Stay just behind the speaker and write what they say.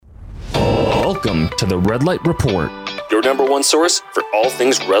Welcome to the Red Light Report, your number one source for all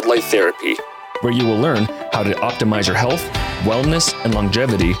things red light therapy, where you will learn how to optimize your health, wellness, and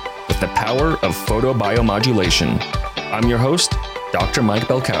longevity with the power of photobiomodulation. I'm your host, Dr. Mike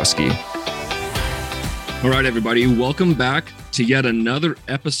Belkowski. All right, everybody, welcome back to yet another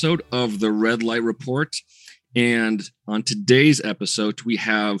episode of the Red Light Report. And on today's episode, we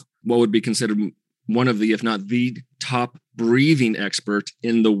have what would be considered one of the, if not the top breathing expert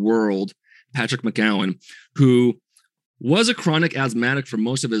in the world, Patrick McKeown, who was a chronic asthmatic for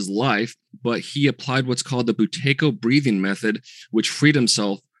most of his life, but he applied what's called the Buteyko breathing method, which freed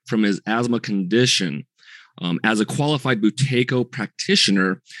himself from his asthma condition. As a qualified Buteyko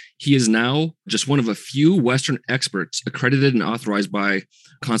practitioner, he is now just one of a few Western experts accredited and authorized by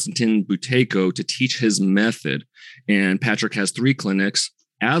Konstantin Buteyko to teach his method. And Patrick has 3 clinics,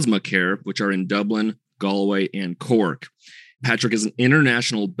 Asthma Care, which are in Dublin, Galway, and Cork. Patrick is an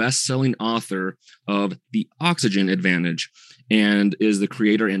international best-selling author of The Oxygen Advantage and is the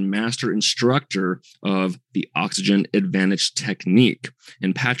creator and master instructor of the Oxygen Advantage technique.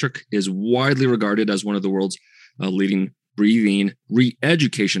 And Patrick is widely regarded as one of the world's leading breathing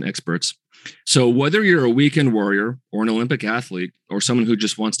re-education experts. So whether you're a weekend warrior or an Olympic athlete or someone who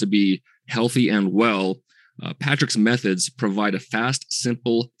just wants to be healthy and well, Patrick's methods provide a fast,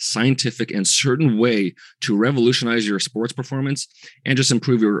 simple, scientific, and certain way to revolutionize your sports performance and just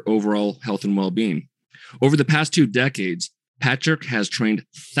improve your overall health and well-being. Over the past 2 decades, Patrick has trained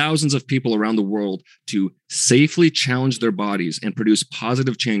thousands of people around the world to safely challenge their bodies and produce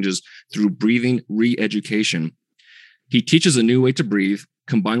positive changes through breathing re-education. He teaches a new way to breathe,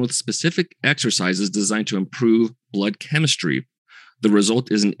 combined with specific exercises designed to improve blood chemistry. The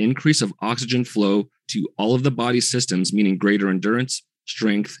result is an increase of oxygen flow to all of the body's systems, meaning greater endurance,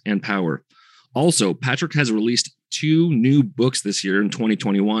 strength, and power. Also, Patrick has released 2 new books this year in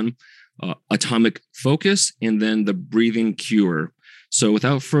 2021, Atomic Focus and then The Breathing Cure. So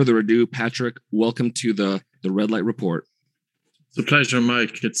without further ado, Patrick, welcome to the Red Light Report. It's a pleasure,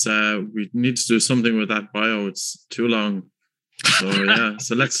 Mike. It's we need to do something with that bio. It's too long. So yeah,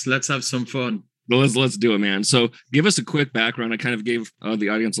 so let's have some fun. Well, let's do it, man. So give us a quick background. I kind of gave the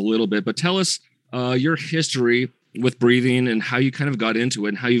audience a little bit, but tell us your history with breathing and how you kind of got into it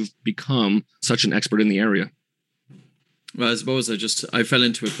and how you've become such an expert in the area. Well, I suppose I fell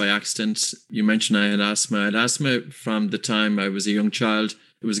into it by accident. You mentioned I had asthma. I had asthma from the time I was a young child.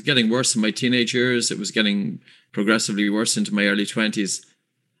 It was getting worse in my teenage years. It was getting progressively worse into my early 20s.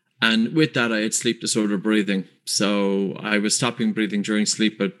 And with that, I had sleep disorder breathing. So I was stopping breathing during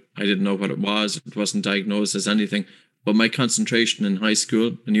sleep, but I didn't know what it was. It wasn't diagnosed as anything. But my concentration in high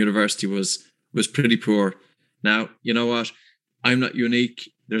school and university was pretty poor. Now, you know what? I'm not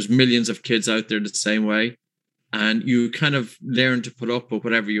unique. There's millions of kids out there the same way. And you kind of learn to put up with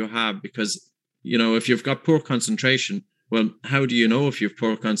whatever you have because, you know, if you've got poor concentration, well, how do you know if you have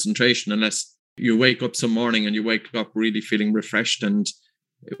poor concentration unless you wake up some morning and you wake up really feeling refreshed and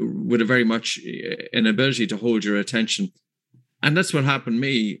with a very much an ability to hold your attention. And that's what happened to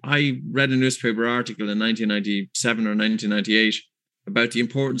me. I read a newspaper article in 1997 or 1998 about the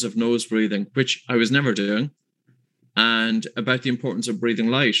importance of nose breathing, which I was never doing, and about the importance of breathing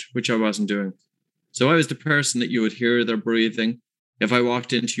light, which I wasn't doing. So I was the person that you would hear their breathing. If I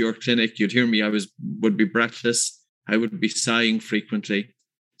walked into your clinic, you'd hear me. Would be breathless. I would be sighing frequently.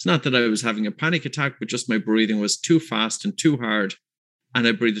 It's not that I was having a panic attack, but just my breathing was too fast and too hard. And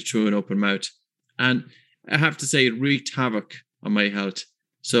I breathed through an open mouth. And I have to say, it wreaked havoc on my health.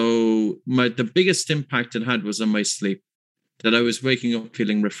 So the biggest impact it had was on my sleep, that I was waking up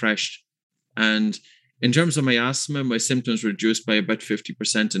feeling refreshed. And in terms of my asthma, my symptoms reduced by about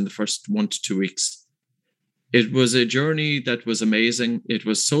 50% in the first 1 to 2 weeks. It was a journey that was amazing. It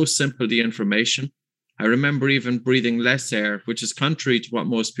was so simple, the information. I remember even breathing less air, which is contrary to what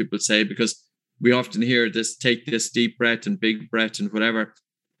most people say, because we often hear this, take this deep breath and big breath and whatever.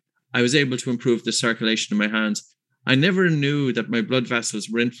 I was able to improve the circulation in my hands. I never knew that my blood vessels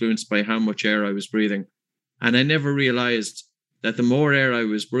were influenced by how much air I was breathing. And I never realized that the more air I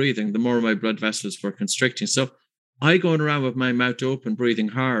was breathing, the more my blood vessels were constricting. So I going around with my mouth open, breathing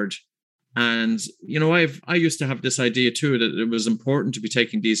hard. And, you know, I used to have this idea too, that it was important to be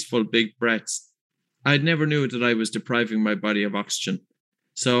taking these full big breaths. I never knew that I was depriving my body of oxygen.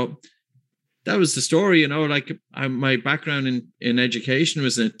 So that was the story, you know, like my background in education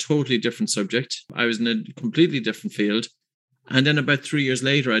was in a totally different subject. I was in a completely different field. And then about 3 years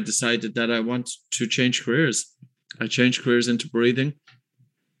later, I decided that I want to change careers. I changed careers into breathing.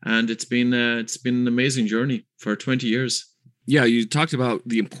 And it's been an amazing journey for 20 years. Yeah, you talked about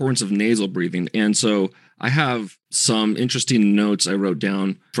the importance of nasal breathing. And so I have some interesting notes I wrote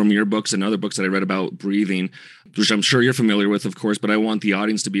down from your books and other books that I read about breathing, which I'm sure you're familiar with, of course, but I want the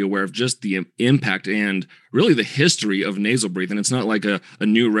audience to be aware of just the impact and really the history of nasal breathing. It's not like a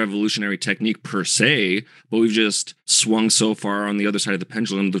new revolutionary technique per se, but we've just swung so far on the other side of the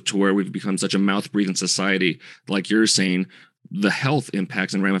pendulum to where we've become such a mouth-breathing society, like you're saying. The health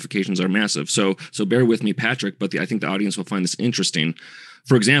impacts and ramifications are massive. So bear with me, Patrick, but I think the audience will find this interesting.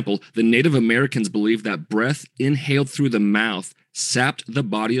 For example, the Native Americans believed that breath inhaled through the mouth sapped the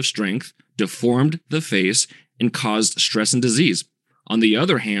body of strength, deformed the face, and caused stress and disease. On the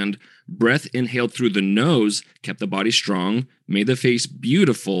other hand, breath inhaled through the nose kept the body strong, made the face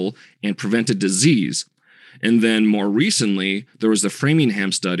beautiful, and prevented disease. And then more recently, there was the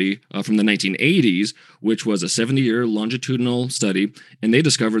Framingham study from the 1980s, which was a 70-year longitudinal study, and they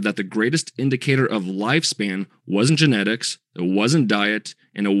discovered that the greatest indicator of lifespan wasn't genetics, it wasn't diet,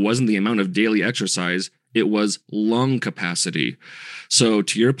 and it wasn't the amount of daily exercise, it was lung capacity. So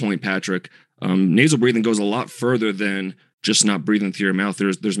to your point, Patrick, nasal breathing goes a lot further than just not breathing through your mouth.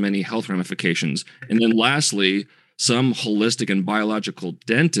 There's many health ramifications. And then lastly, some holistic and biological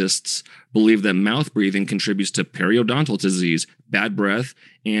dentists believe that mouth breathing contributes to periodontal disease, bad breath,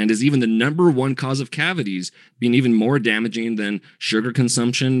 and is even the number one cause of cavities, being even more damaging than sugar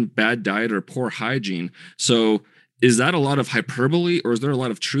consumption, bad diet, or poor hygiene. So is that a lot of hyperbole, or is there a lot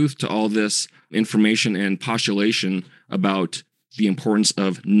of truth to all this information and postulation about the importance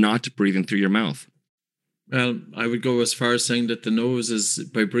of not breathing through your mouth? Well, I would go as far as saying that the nose is,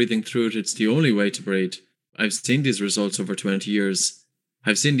 by breathing through it, it's the only way to breathe. I've seen these results over 20 years.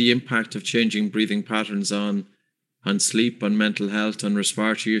 I've seen the impact of changing breathing patterns on sleep, on mental health, on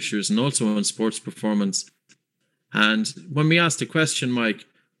respiratory issues, and also on sports performance. And when we ask the question, Mike,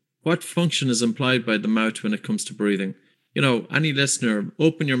 what function is implied by the mouth when it comes to breathing? You know, any listener,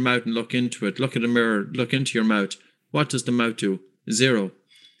 open your mouth and look into it. Look at a mirror, look into your mouth. What does the mouth do? Zero.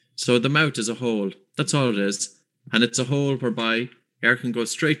 So the mouth is a hole. That's all it is. And it's a hole whereby air can go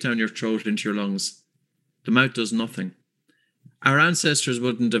straight down your throat into your lungs. The mouth does nothing. Our ancestors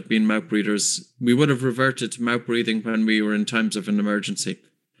wouldn't have been mouth breathers. We would have reverted to mouth breathing when we were in times of an emergency.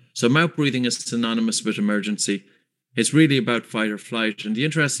 So mouth breathing is synonymous with emergency. It's really about fight or flight. And the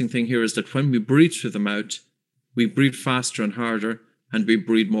interesting thing here is that when we breathe through the mouth, we breathe faster and harder, and we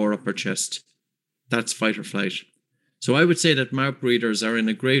breathe more up our chest. That's fight or flight. So I would say that mouth breathers are in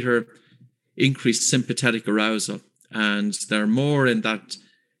a greater increased sympathetic arousal, and they're more in that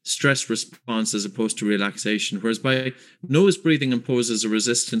stress response as opposed to relaxation, whereas by nose breathing imposes a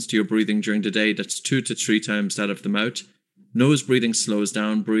resistance to your breathing during the day that's 2 to 3 times that of the mouth. Nose breathing slows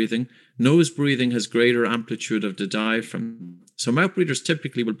down breathing. Nose breathing has greater amplitude of the diaphragm. So mouth breathers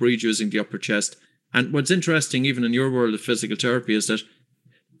typically will breathe using the upper chest. And what's interesting, even in your world of physical therapy, is that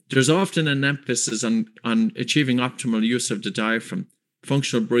there's often an emphasis on achieving optimal use of the diaphragm,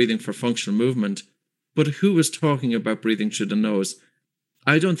 functional breathing for functional movement. But who is talking about breathing through the nose?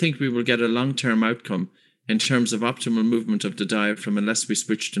 I don't think we will get a long-term outcome in terms of optimal movement of the diaphragm unless we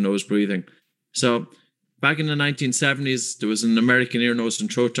switch to nose breathing. So back in the 1970s, there was an American ear, nose,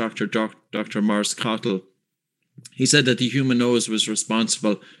 and throat doctor, Dr. Morris Cottle. He said that the human nose was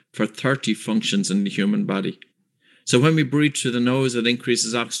responsible for 30 functions in the human body. So when we breathe through the nose, it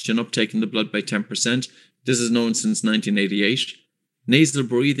increases oxygen uptake in the blood by 10%. This is known since 1988. Nasal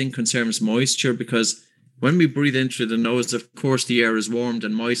breathing conserves moisture because when we breathe in through the nose, of course, the air is warmed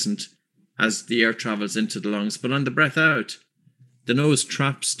and moistened as the air travels into the lungs. But on the breath out, the nose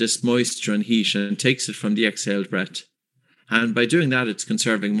traps this moisture and heat and takes it from the exhaled breath. And by doing that, it's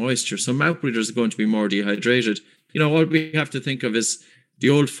conserving moisture. So mouth breathers are going to be more dehydrated. You know, all we have to think of is the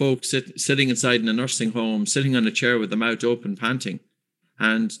old folks sitting inside in a nursing home, sitting on a chair with the mouth open, panting.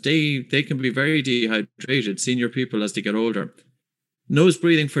 And they can be very dehydrated, senior people as they get older. Nose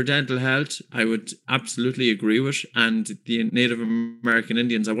breathing for dental health, I would absolutely agree with. And the Native American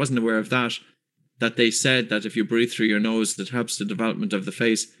Indians, I wasn't aware of that they said that if you breathe through your nose, that helps the development of the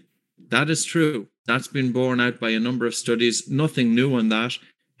face. That is true. That's been borne out by a number of studies. Nothing new on that.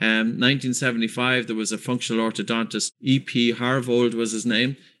 1975, there was a functional orthodontist, E.P. Harvold was his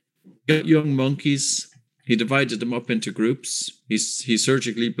name. Young monkeys, he divided them up into groups. He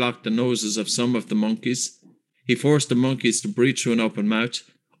surgically blocked the noses of some of the monkeys. He forced the monkeys to breathe through an open mouth.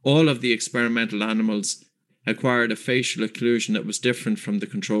 All of the experimental animals acquired a facial occlusion that was different from the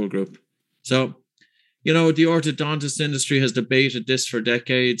control group. So, you know, the orthodontist industry has debated this for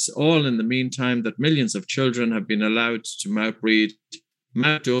decades, all in the meantime that millions of children have been allowed to mouth breathe,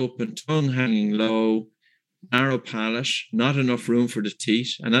 mouth open, tongue hanging low, narrow palate, not enough room for the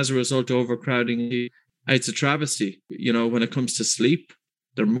teeth, and as a result, overcrowding. It's a travesty. You know, when it comes to sleep,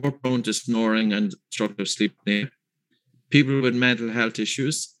 they're more prone to snoring and obstructive sleep apnea. People with mental health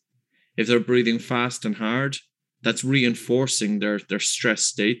issues, if they're breathing fast and hard, that's reinforcing their stress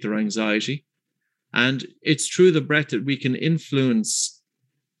state, their anxiety. And it's through the breath that we can influence,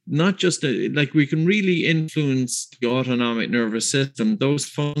 not just we can really influence the autonomic nervous system, those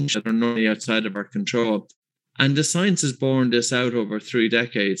functions that are normally outside of our control. And the science has borne this out over 3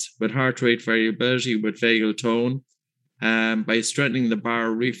 decades with heart rate variability, with vagal tone, by strengthening the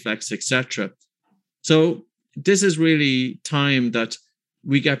bar reflex, etc. So this is really time that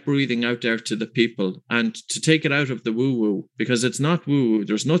we get breathing out there to the people, and to take it out of the woo-woo, because it's not woo-woo.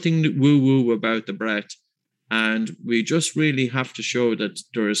 There's nothing woo-woo about the breath. And we just really have to show that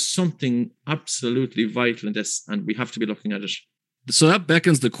there is something absolutely vital in this, and we have to be looking at it. So that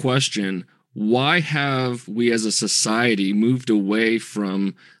beckons the question, why have we as a society moved away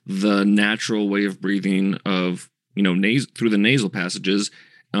from the natural way of breathing of, through the nasal passages?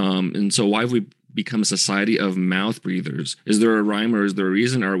 And so why have we become a society of mouth breathers? Is there a rhyme or is there a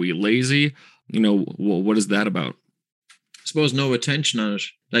reason? Are we lazy? What is that about? I suppose no attention on it.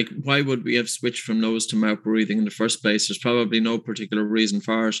 Like, why would we have switched from nose to mouth breathing in the first place? There's probably no particular reason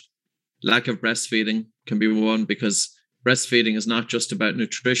for it. Lack of breastfeeding can be one, because breastfeeding is not just about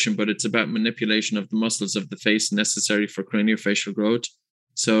nutrition, but it's about manipulation of the muscles of the face necessary for craniofacial growth.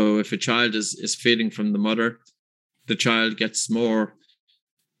 So if a child is feeding from the mother, the child gets more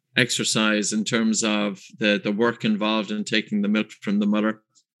exercise in terms of the work involved in taking the milk from the mother.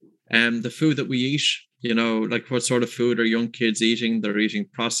 And the food that we eat, like what sort of food are young kids eating? They're eating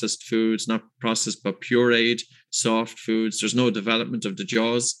processed foods, not processed, but pureed, soft foods. There's no development of the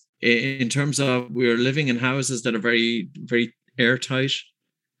jaws. In terms of, we're living in houses that are very, very airtight,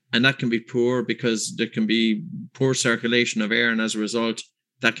 and that can be poor because there can be poor circulation of air, and as a result,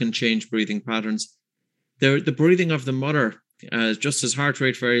 that can change breathing patterns. The breathing of the mother, just as heart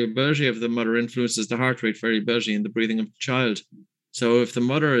rate variability of the mother influences the heart rate variability in the breathing of the child. So if the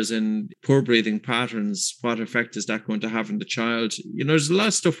mother is in poor breathing patterns, what effect is that going to have on the child? There's a lot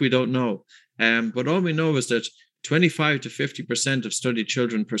of stuff we don't know. But all we know is that 25 to 50% of studied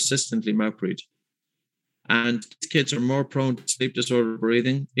children persistently mouth breathe. And kids are more prone to sleep disorder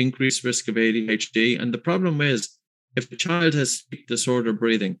breathing, increased risk of ADHD. And the problem is, if the child has sleep disorder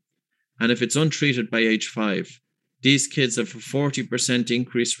breathing, and if it's untreated by age 5, these kids have a 40%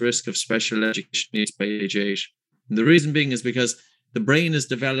 increased risk of special education needs by age 8. And the reason being is because the brain is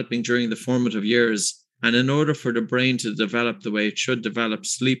developing during the formative years. And in order for the brain to develop the way it should develop,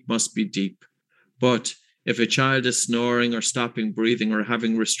 sleep must be deep. But if a child is snoring or stopping breathing or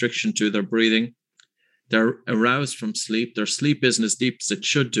having restriction to their breathing, they're aroused from sleep. Their sleep isn't as deep as it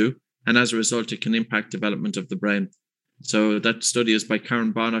should do. And as a result, it can impact development of the brain. So that study is by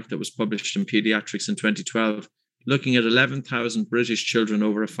Karen Bonnock that was published in Pediatrics in 2012, looking at 11,000 British children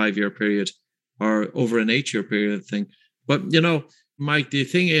over a 5-year period, or over an 8-year period, I think. But, Mike, the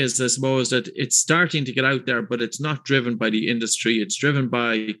thing is, I suppose, that it's starting to get out there, but it's not driven by the industry. It's driven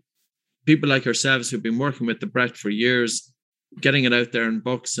by people like ourselves who've been working with the breath for years, getting it out there in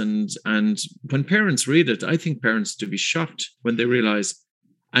books. And when parents read it, I think parents to be shocked when they realize.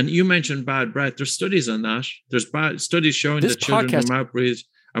 And you mentioned bad breath. There's studies on that. There's studies showing that children who mouth breathe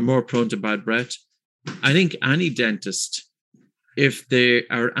are more prone to bad breath. I think any dentist, if they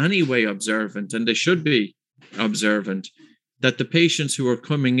are any way observant, and they should be observant, that the patients who are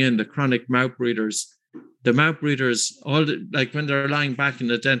coming in, the chronic mouth breathers, like when they're lying back in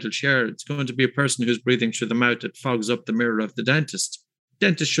the dental chair, it's going to be a person who's breathing through the mouth that fogs up the mirror of the dentist.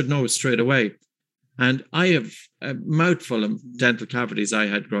 Dentist should know straight away. And I have a mouthful of dental cavities I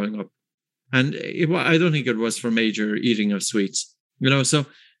had growing up. And I don't think it was from major eating of sweets. So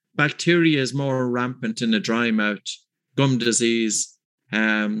bacteria is more rampant in a dry mouth, gum disease.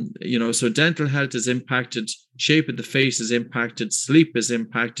 So dental health is impacted, shape of the face is impacted, sleep is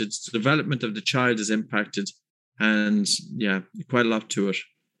impacted, development of the child is impacted, and quite a lot to it.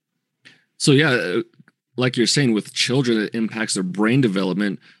 So like you're saying, with children, it impacts their brain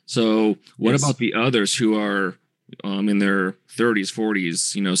development. So what about the others who are in their 30s,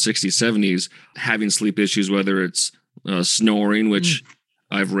 40s, 60s, 70s, having sleep issues, whether it's snoring, which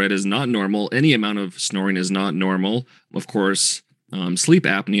I've read is not normal. Any amount of snoring is not normal. Of course, sleep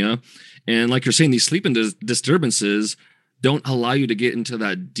apnea. And like you're saying, these sleep disturbances don't allow you to get into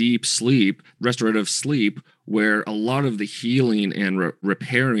that deep sleep, restorative sleep, where a lot of the healing and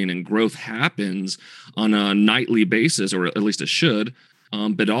repairing and growth happens on a nightly basis, or at least it should.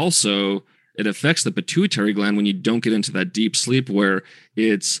 But also it affects the pituitary gland when you don't get into that deep sleep, where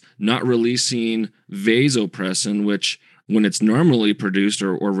it's not releasing vasopressin, which when it's normally produced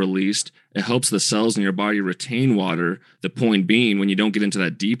or released, it helps the cells in your body retain water. The point being, when you don't get into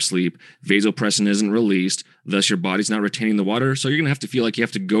that deep sleep, vasopressin isn't released, thus your body's not retaining the water. So you're going to have to feel like you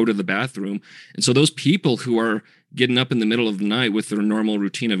have to go to the bathroom. And so those people who are getting up in the middle of the night with their normal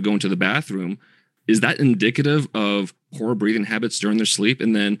routine of going to the bathroom, is that indicative of poor breathing habits during their sleep?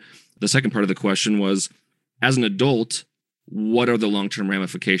 And then the second part of the question was, as an adult, what are the long-term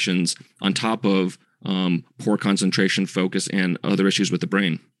ramifications on top of poor concentration, focus, and other issues with the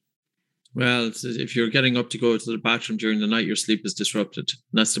brain? Well, if you're getting up to go to the bathroom during the night, your sleep is disrupted.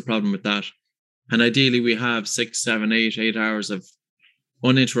 And that's the problem with that. And ideally, we have 6, 7, 8 hours of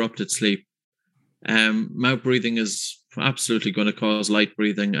uninterrupted sleep. Mouth breathing is absolutely going to cause light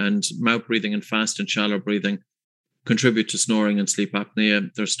breathing, and mouth breathing and fast and shallow breathing contribute to snoring and sleep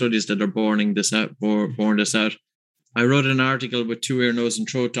apnea. There are studies that are borne this out. I wrote an article with 2 ear, nose, and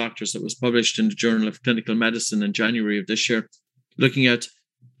throat doctors that was published in the Journal of Clinical Medicine in January of this year, looking at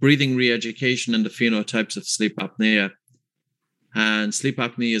breathing re-education and the phenotypes of sleep apnea. And sleep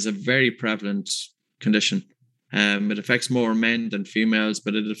apnea is a very prevalent condition. It affects more men than females,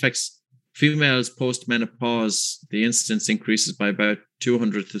 but it affects females post-menopause. The incidence increases by about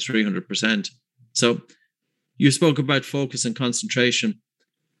 200 to 300%. So you spoke about focus and concentration.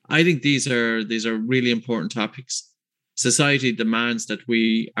 I think these are really important topics. Society demands that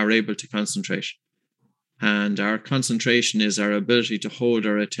we are able to concentrate. And our concentration is our ability to hold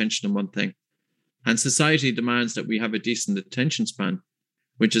our attention on one thing. And society demands that we have a decent attention span,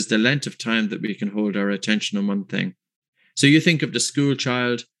 which is the length of time that we can hold our attention on one thing. So you think of the school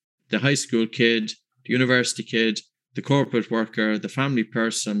child, the high school kid, the university kid, the corporate worker, the family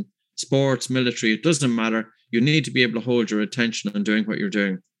person, sports, military, it doesn't matter. You need to be able to hold your attention on doing what you're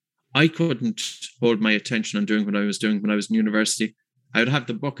doing. I couldn't hold my attention on doing what I was doing when I was in university. I would have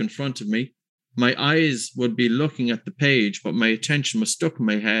the book in front of me. My eyes would be looking at the page, but my attention was stuck in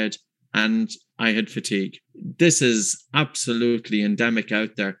my head and I had fatigue. This is absolutely endemic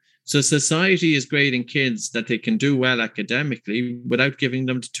out there. So society is grading kids that they can do well academically without giving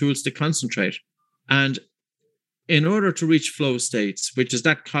them the tools to concentrate. And in order to reach flow states, which is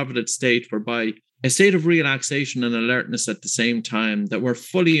that coveted state whereby a state of relaxation and alertness at the same time, that we're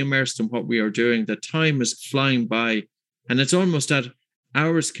fully immersed in what we are doing, that time is flying by, and it's almost that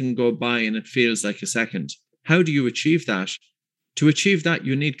hours can go by and it feels like a second. How do you achieve that? To achieve that,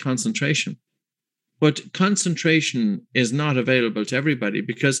 you need concentration. But concentration is not available to everybody,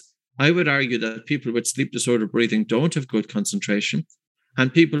 because I would argue that people with sleep disorder breathing don't have good concentration,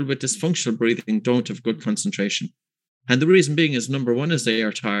 and people with dysfunctional breathing don't have good concentration. And the reason being is, number one, is they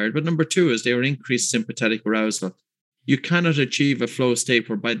are tired, but number two is they are increased sympathetic arousal. You cannot achieve a flow state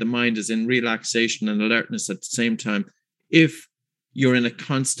whereby the mind is in relaxation and alertness at the same time if you're in a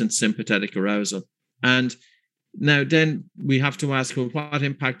constant sympathetic arousal. And now then we have to ask, well, what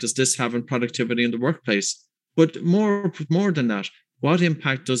impact does this have on productivity in the workplace? But more than that, what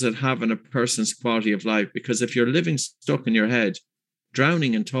impact does it have on a person's quality of life? Because if you're living stuck in your head,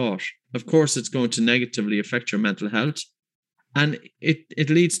 drowning in thought, of course, it's going to negatively affect your mental health. And it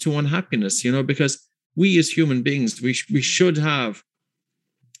leads to unhappiness, because we as human beings, we should have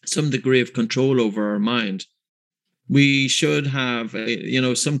some degree of control over our mind. We should have,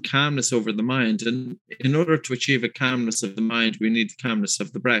 some calmness over the mind. And in order to achieve a calmness of the mind, we need the calmness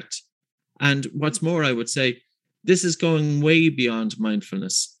of the breath. And what's more, I would say, this is going way beyond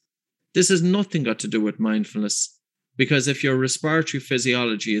mindfulness. This has nothing got to do with mindfulness. Because if your respiratory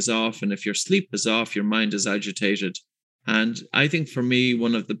physiology is off and if your sleep is off, your mind is agitated. And I think for me,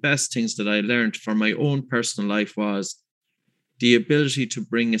 one of the best things that I learned for my own personal life was the ability to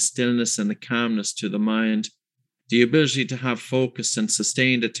bring a stillness and a calmness to the mind, the ability to have focus and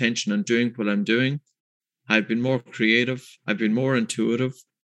sustained attention on doing what I'm doing. I've been more creative. I've been more intuitive,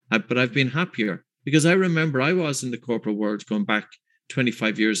 but I've been happier, because I remember I was in the corporate world going back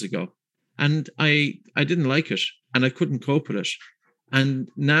 25 years ago, and I didn't like it. And I couldn't cope with it. And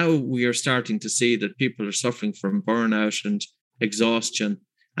now we are starting to see that people are suffering from burnout and exhaustion,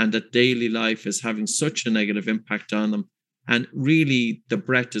 and that daily life is having such a negative impact on them. And really, the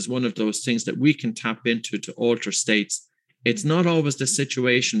breath is one of those things that we can tap into to alter states. It's not always the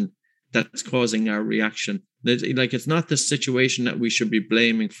situation that's causing our reaction. Like, it's not the situation that we should be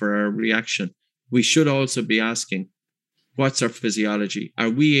blaming for our reaction. We should also be asking, what's our physiology? Are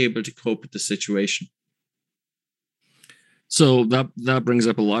we able to cope with the situation? So that brings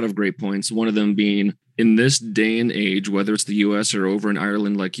up a lot of great points. One of them being, in this day and age, whether it's the US or over in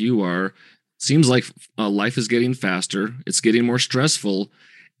Ireland like you are, seems like life is getting faster. It's getting more stressful.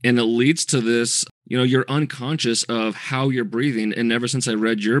 And it leads to this, you're unconscious of how you're breathing. And ever since I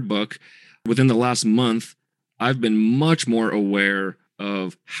read your book, within the last month, I've been much more aware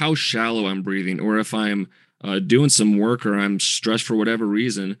of how shallow I'm breathing, or if I'm doing some work or I'm stressed for whatever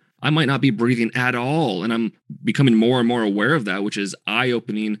reason, I might not be breathing at all. And I'm becoming more and more aware of that, which is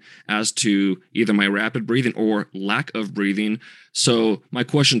eye-opening as to either my rapid breathing or lack of breathing. So my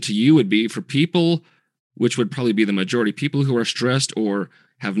question to you would be, for people, which would probably be the majority, people who are stressed or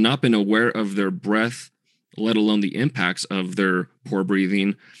have not been aware of their breath, let alone the impacts of their poor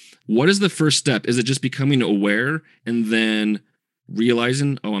breathing, what is the first step? Is it just becoming aware and then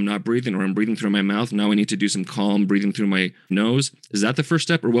realizing, oh, I'm not breathing, or I'm breathing through my mouth, now I need to do some calm breathing through my nose? Is that the first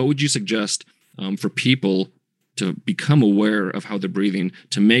step? Or what would you suggest for people to become aware of how they're breathing,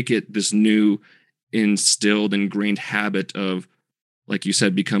 to make it this new instilled, ingrained habit of, like you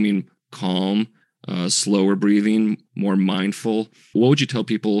said, becoming calm, slower breathing, more mindful? What would you tell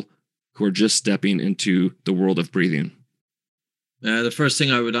people who are just stepping into the world of breathing? The first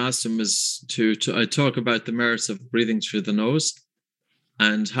thing I would ask them is I talk about the merits of breathing through the nose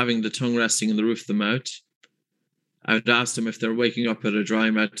and having the tongue resting in the roof of the mouth. I would ask them if they're waking up with a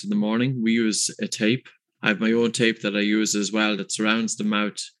dry mouth in the morning. We use a tape. I have my own tape that I use as well that surrounds the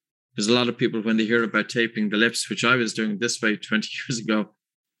mouth. Because a lot of people, when they hear about taping the lips, which I was doing this way 20 years ago,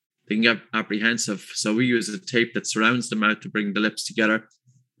 they can get apprehensive. So we use a tape that surrounds the mouth to bring the lips together.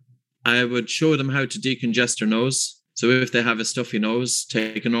 I would show them how to decongest their nose. So if they have a stuffy nose,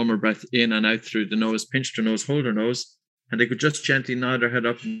 take a normal breath in and out through the nose, pinch their nose, hold their nose, and they could just gently nod their head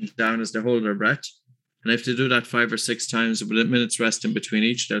up and down as they hold their breath. And if they do that 5 or 6 times with a minute's rest in between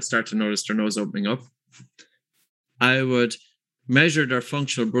each, they'll start to notice their nose opening up. I would measure their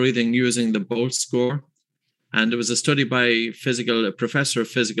functional breathing using the Bolt score. And there was a study by a professor of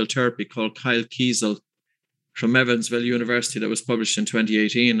physical therapy called Kyle Kiesel from Evansville University that was published in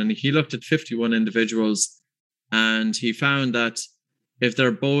 2018. And he looked at 51 individuals, and he found that if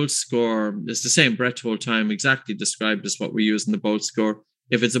their Bolt score is the same breath hold time, exactly described as what we use in the Bolt score,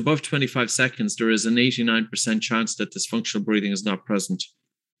 if it's above 25 seconds, there is an 89% chance that dysfunctional breathing is not present.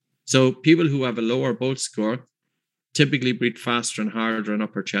 So people who have a lower Bolt score typically breathe faster and harder in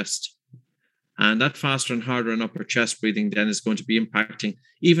upper chest. And that faster and harder in upper chest breathing then is going to be impacting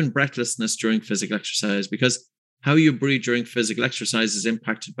even breathlessness during physical exercise, because how you breathe during physical exercise is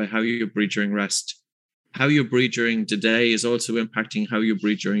impacted by how you breathe during rest. How you breathe during the day is also impacting how you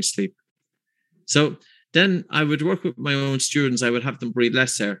breathe during sleep. So then I would work with my own students. I would have them breathe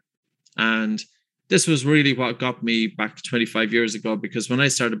less air. And this was really what got me back 25 years ago, because when I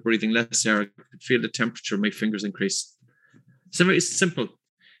started breathing less air, I could feel the temperature of my fingers increase. So very simple.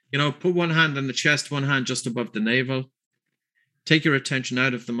 Put one hand on the chest, one hand just above the navel. Take your attention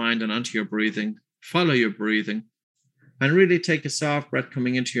out of the mind and onto your breathing. Follow your breathing. And really take a soft breath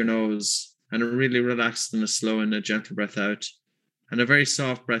coming into your nose, and a really relaxed and a slow and a gentle breath out. And a very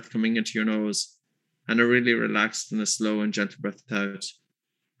soft breath coming into your nose, and a really relaxed and a slow and gentle breath out.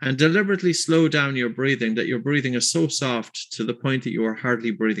 And deliberately slow down your breathing, that your breathing is so soft to the point that you are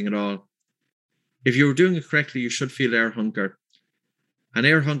hardly breathing at all. If you're doing it correctly, you should feel air hunger. And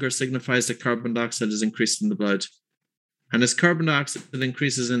air hunger signifies that carbon dioxide is increased in the blood. And as carbon dioxide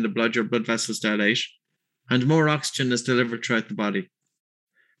increases in the blood, your blood vessels dilate, and more oxygen is delivered throughout the body.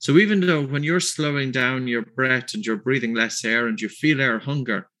 So even though when you're slowing down your breath and you're breathing less air and you feel air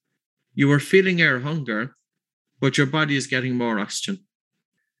hunger, you are feeling air hunger, but your body is getting more oxygen.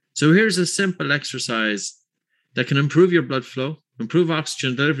 So here's a simple exercise that can improve your blood flow, improve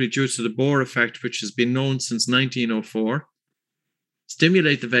oxygen delivery due to the Bohr effect, which has been known since 1904,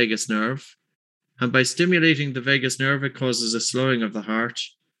 stimulate the vagus nerve. And by stimulating the vagus nerve, it causes a slowing of the heart.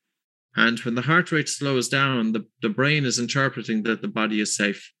 And when the heart rate slows down, the brain is interpreting that the body is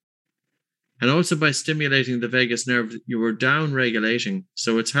safe. And also by stimulating the vagus nerve, you are down regulating.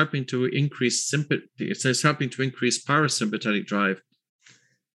 So it's helping to increase sympathy. It's helping to increase parasympathetic drive.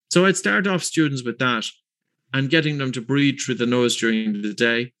 So I'd start off students with that and getting them to breathe through the nose during the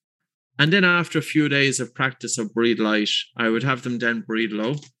day. And then after a few days of practice of breathe light, I would have them then breathe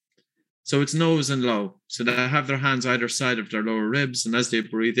low. So it's nose and low. So they have their hands either side of their lower ribs. And as they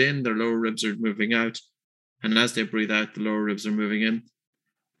breathe in, their lower ribs are moving out. And as they breathe out, the lower ribs are moving in.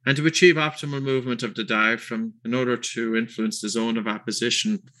 And to achieve optimal movement of the diaphragm in order to influence the zone of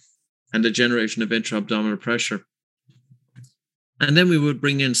apposition and the generation of intra-abdominal pressure. And then we would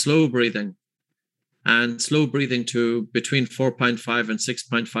bring in slow breathing. And slow breathing to between 4.5 and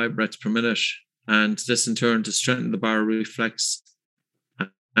 6.5 breaths per minute. And this in turn to strengthen the baroreflex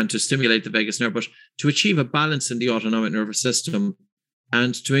and to stimulate the vagus nerve, but to achieve a balance in the autonomic nervous system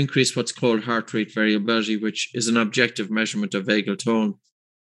and to increase what's called heart rate variability, which is an objective measurement of vagal tone.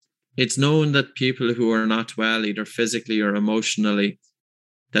 It's known that people who are not well, either physically or emotionally,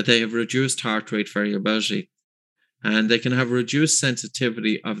 that they have reduced heart rate variability. and they can have reduced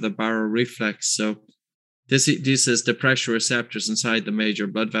sensitivity of the baroreflex. So this is the pressure receptors inside the major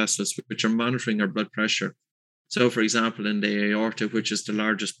blood vessels, which are monitoring our blood pressure. So, for example, in the aorta, which is the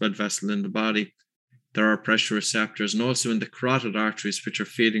largest blood vessel in the body, there are pressure receptors, and also in the carotid arteries, which are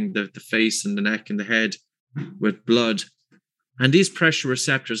feeding the face and the neck and the head with blood. And these pressure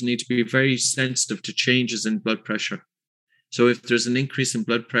receptors need to be very sensitive to changes in blood pressure. So if there's an increase in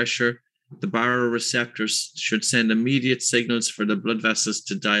blood pressure, the baroreceptors should send immediate signals for the blood vessels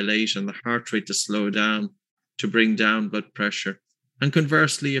to dilate and the heart rate to slow down to bring down blood pressure. And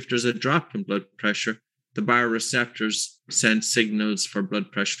conversely, if there's a drop in blood pressure, the baroreceptors send signals for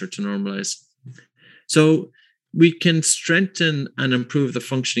blood pressure to normalize. So we can strengthen and improve the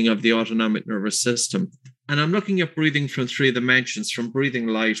functioning of the autonomic nervous system. And I'm looking at breathing from three dimensions, from breathing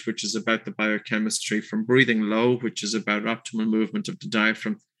light, which is about the biochemistry, from breathing low, which is about optimal movement of the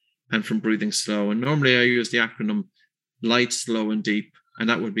diaphragm, and from breathing slow. And normally I use the acronym light, slow, and deep, and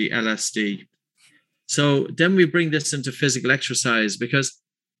that would be LSD. So then we bring this into physical exercise, because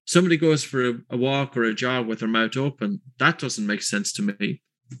somebody goes for a walk or a jog with their mouth open. That doesn't make sense to me.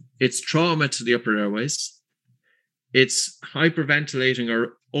 It's trauma to the upper airways. It's hyperventilating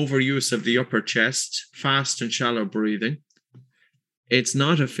or overuse of the upper chest, fast and shallow breathing. It's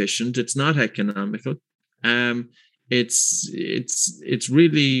not efficient. It's not economical. It's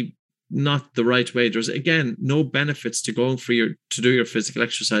really not the right way. There's, again, no benefits to going to do your physical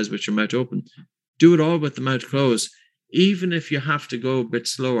exercise with your mouth open. Do it all with the mouth closed, even if you have to go a bit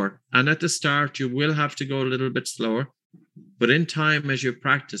slower. And at the start, you will have to go a little bit slower, but in time, as you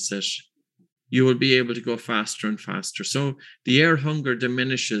practice it, you will be able to go faster and faster. So the air hunger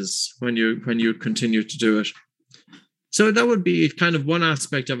diminishes when you continue to do it. So that would be kind of one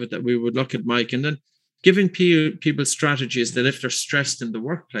aspect of it that we would look at, Mike. And then giving people strategies that if they're stressed in the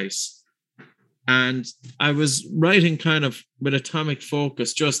workplace. And I was writing kind of with atomic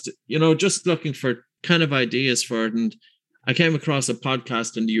focus, just looking for kind of ideas for it. And I came across a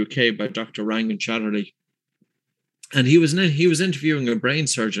podcast in the UK by Dr. Rangan Chatterley. And he was interviewing a brain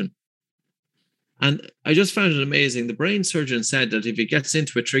surgeon. And I just found it amazing. The brain surgeon said that if he gets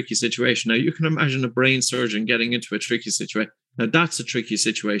into a tricky situation, now you can imagine a brain surgeon getting into a tricky situation. Now that's a tricky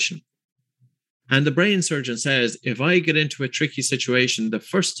situation. And the brain surgeon says, if I get into a tricky situation, the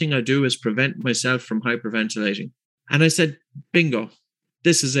first thing I do is prevent myself from hyperventilating. And I said, bingo,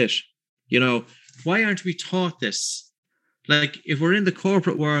 this is it. Why aren't we taught this? Like, if we're in the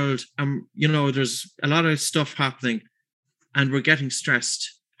corporate world and, there's a lot of stuff happening and we're getting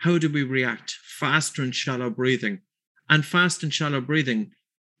stressed, how do we react? Faster and shallow breathing. And fast and shallow breathing,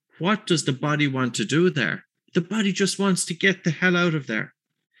 what does the body want to do there? The body just wants to get the hell out of there.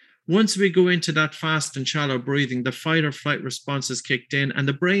 Once we go into that fast and shallow breathing, the fight or flight response is kicked in and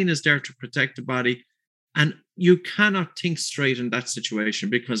the brain is there to protect the body. And you cannot think straight in that situation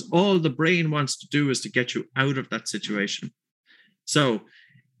because all the brain wants to do is to get you out of that situation. So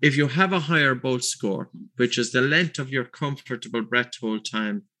if you have a higher Bolt score, which is the length of your comfortable breath hold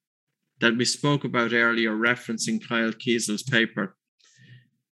time that we spoke about earlier, referencing Kyle Kiesel's paper,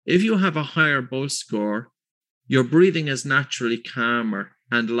 if you have a higher Bolt score, your breathing is naturally calmer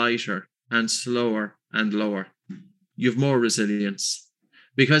and lighter and slower and lower. You have more resilience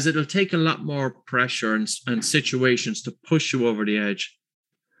because it'll take a lot more pressure and situations to push you over the edge.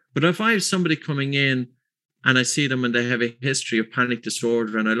 But if I have somebody coming in and I see them and they have a history of panic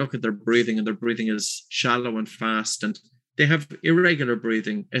disorder and I look at their breathing and their breathing is shallow and fast and they have irregular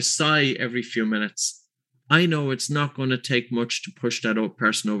breathing, a sigh every few minutes, I know it's not going to take much to push that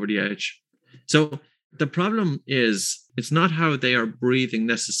person over the edge. So the problem is, it's not how they are breathing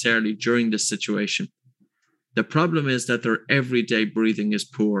necessarily during this situation. The problem is that their everyday breathing is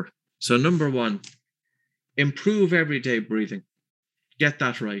poor. So number one, improve everyday breathing. Get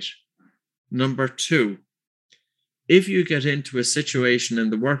that right. Number two, if you get into a situation in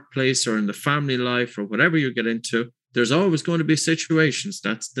the workplace or in the family life or whatever you get into, there's always going to be situations.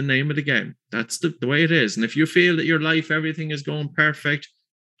 That's the name of the game. That's the way it is. And if you feel that your life, everything is going perfect,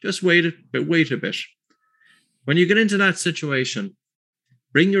 just wait a bit. When you get into that situation,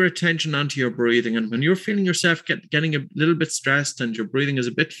 bring your attention onto your breathing. And when you're feeling yourself getting a little bit stressed and your breathing is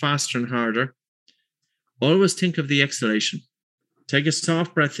a bit faster and harder, always think of the exhalation. Take a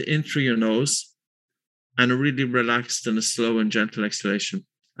soft breath in through your nose and a really relaxed and a slow and gentle exhalation.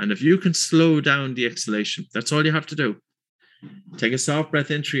 And if you can slow down the exhalation, that's all you have to do. Take a soft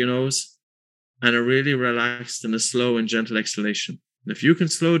breath in through your nose and a really relaxed and a slow and gentle exhalation. And if you can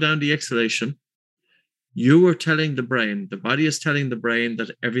slow down the exhalation, you are telling the brain, the body is telling the brain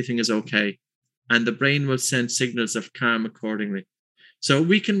that everything is okay. And the brain will send signals of calm accordingly. So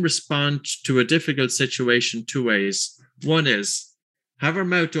we can respond to a difficult situation two ways. One is have our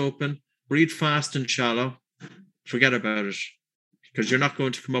mouth open, breathe fast and shallow, forget about it, because you're not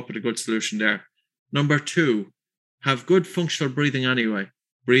going to come up with a good solution there. Number two, have good functional breathing anyway.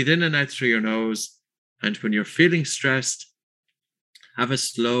 Breathe in and out through your nose. And when you're feeling stressed, have a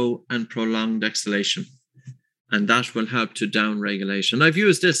slow and prolonged exhalation. And that will help to down-regulate. And I've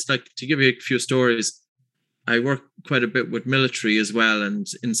used this, like, to give you a few stories. I work quite a bit with military as well. And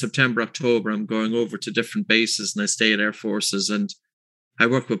in September, October, I'm going over to different bases and I stay at Air Forces and I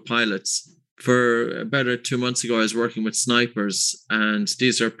work with pilots. For about 2 months ago, I was working with snipers, and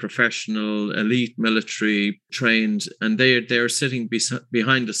these are professional, elite military trained, and they're sitting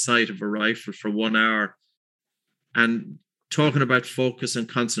behind the sight of a rifle for 1 hour and talking about focus and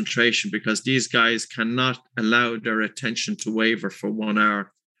concentration, because these guys cannot allow their attention to waver for 1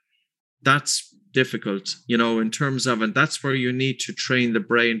 hour. That's difficult, in terms of, and that's where you need to train the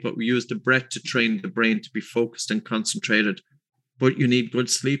brain, but we use the breath to train the brain to be focused and concentrated. But you need good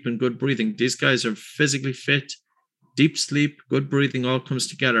sleep and good breathing. These guys are physically fit, deep sleep, good breathing, all comes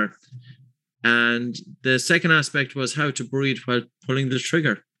together. And the second aspect was how to breathe while pulling the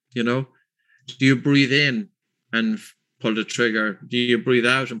trigger. Do you breathe in and pull the trigger? Do you breathe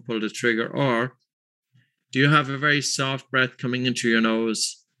out and pull the trigger? Or do you have a very soft breath coming into your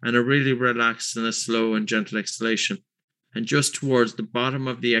nose and a really relaxed and a slow and gentle exhalation? And just towards the bottom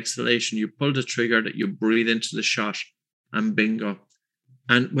of the exhalation, you pull the trigger that you breathe into the shot. And bingo.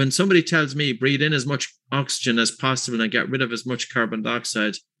 And when somebody tells me breathe in as much oxygen as possible and get rid of as much carbon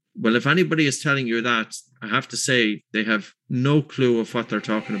dioxide, well, if anybody is telling you that, I have to say they have no clue of what they're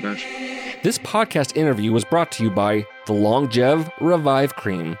talking about. This podcast interview was brought to you by the Longev Revive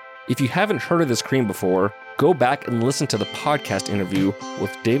Cream. If you haven't heard of this cream before, go back and listen to the podcast interview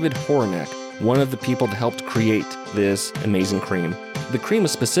with David Horinek, one of the people that helped create this amazing cream. The cream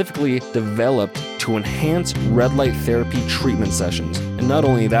is specifically developed to enhance red light therapy treatment sessions, and not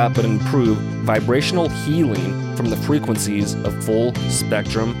only that, but improve vibrational healing from the frequencies of full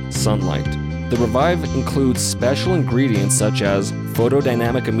spectrum sunlight. The Revive includes special ingredients such as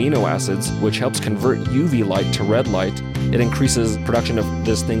photodynamic amino acids, which helps convert UV light to red light. It increases production of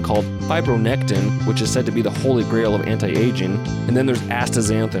this thing called fibronectin, which is said to be the holy grail of anti-aging. And then there's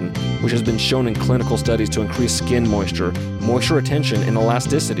astaxanthin, which has been shown in clinical studies to increase skin moisture retention, and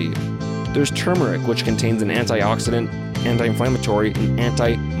elasticity. There's turmeric, which contains an antioxidant, anti-inflammatory, and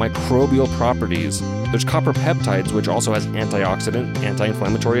antimicrobial properties. There's copper peptides, which also has antioxidant,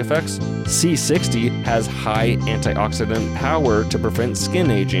 anti-inflammatory effects. C60 has high antioxidant power to prevent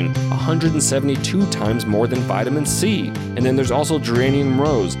skin aging, 172 times more than vitamin C. And then there's also geranium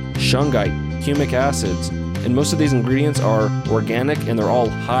rose, shungite, humic acids. And most of these ingredients are organic and they're all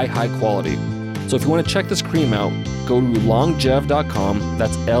high quality. So if you want to check this cream out, go to longev.com,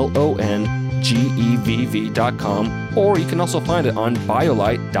 that's LONGEVV.com, or you can also find it on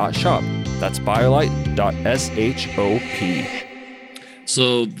biolite.shop. That's biolite.shop.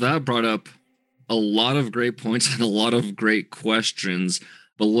 So that brought up a lot of great points and a lot of great questions.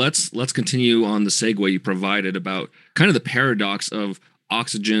 But let's continue on the segue you provided about kind of the paradox of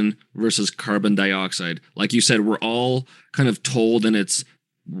oxygen versus carbon dioxide. Like you said, we're all kind of told, and it's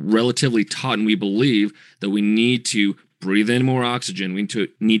relatively taught, and we believe that we need to breathe in more oxygen. We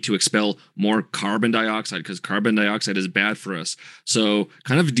need to expel more carbon dioxide because carbon dioxide is bad for us. So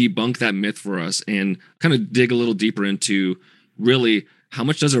kind of debunk that myth for us and kind of dig a little deeper into really how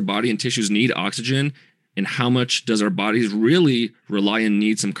much does our body and tissues need oxygen, and how much does our bodies really rely and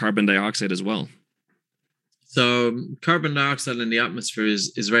need some carbon dioxide as well? So carbon dioxide in the atmosphere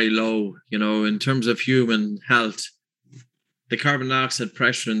is very low, in terms of human health. The carbon dioxide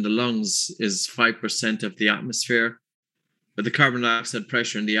pressure in the lungs is 5% of the atmosphere, but the carbon dioxide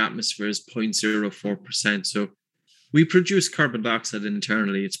pressure in the atmosphere is 0.04%. So we produce carbon dioxide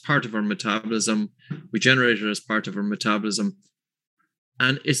internally. It's part of our metabolism. We generate it as part of our metabolism.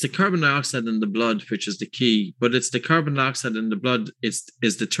 And it's the carbon dioxide in the blood, which is the key, but it's the carbon dioxide in the blood is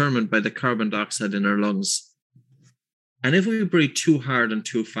determined by the carbon dioxide in our lungs. And if we breathe too hard and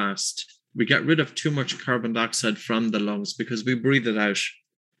too fast, we get rid of too much carbon dioxide from the lungs because we breathe it out.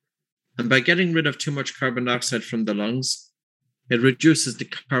 And by getting rid of too much carbon dioxide from the lungs, it reduces the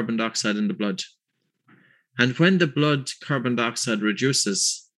carbon dioxide in the blood. And when the blood carbon dioxide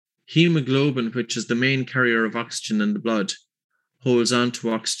reduces, hemoglobin, which is the main carrier of oxygen in the blood, holds on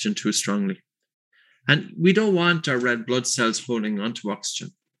to oxygen too strongly. And we don't want our red blood cells holding on to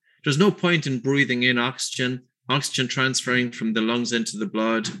oxygen. There's no point in breathing in oxygen transferring from the lungs into the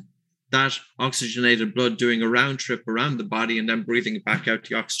blood, that oxygenated blood doing a round trip around the body and then breathing it back out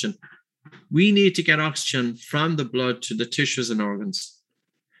the oxygen. We need to get oxygen from the blood to the tissues and organs.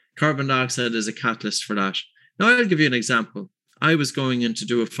 Carbon dioxide is a catalyst for that. Now, I'll give you an example. I was going in to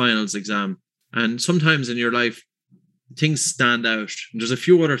do a finals exam, and sometimes in your life, things stand out. And there's a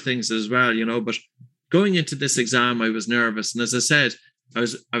few other things as well, but going into this exam, I was nervous. And as I said, I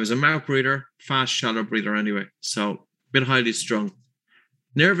was a mouth breather, fast, shallow breather anyway. So a bit highly strung.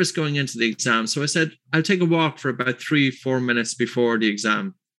 Nervous going into the exam. So I said, I'll take a walk for about 3-4 minutes before the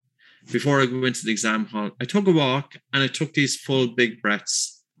exam. Before I go into the exam hall, I took a walk and I took these full big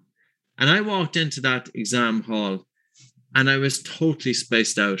breaths. And I walked into that exam hall and I was totally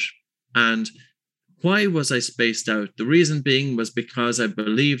spaced out. And why was I spaced out? The reason being was because I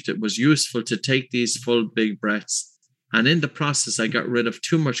believed it was useful to take these full big breaths. And in the process, I got rid of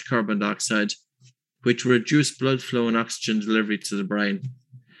too much carbon dioxide, which reduced blood flow and oxygen delivery to the brain.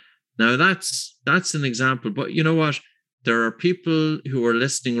 Now, that's an example. But you know what? There are people who are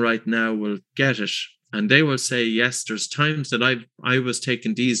listening right now will get it. And they will say, yes, there's times that I was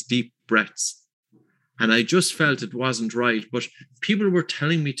taking these deep breaths. And I just felt it wasn't right. But people were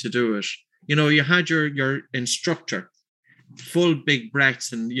telling me to do it. You had your instructor, full big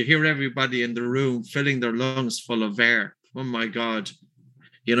breaths, and you hear everybody in the room filling their lungs full of air. Oh my God.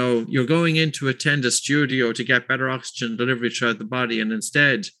 You're going in to attend a studio to get better oxygen delivery throughout the body. And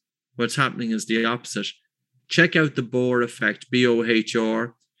instead, what's happening is the opposite. Check out the Bohr effect,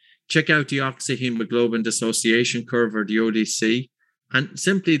 BOHR. Check out the oxyhemoglobin dissociation curve, or the ODC. And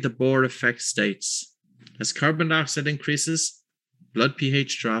simply the Bohr effect states, as carbon dioxide increases, blood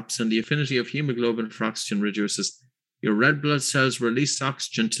pH drops and the affinity of hemoglobin for oxygen reduces. Your red blood cells release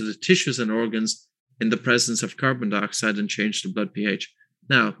oxygen to the tissues and organs in the presence of carbon dioxide and change the blood pH.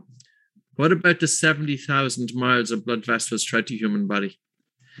 Now, what about the 70,000 miles of blood vessels throughout the human body?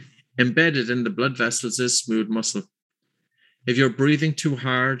 Embedded in the blood vessels is smooth muscle. If you're breathing too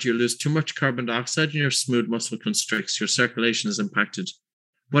hard, you lose too much carbon dioxide and your smooth muscle constricts. Your circulation is impacted.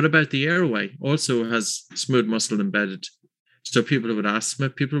 What about the airway? Also has smooth muscle embedded. So people with asthma,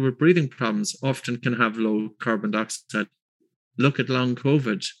 people with breathing problems often can have low carbon dioxide. Look at long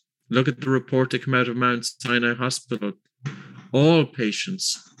COVID. Look at the report that came out of Mount Sinai Hospital. All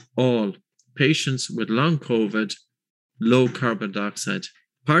patients with long COVID, low carbon dioxide.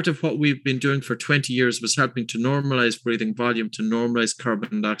 Part of what we've been doing for 20 years was helping to normalize breathing volume, to normalize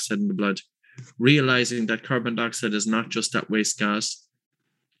carbon dioxide in the blood, realizing that carbon dioxide is not just that waste gas.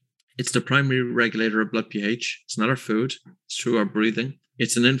 It's the primary regulator of blood pH. It's not our food. It's through our breathing.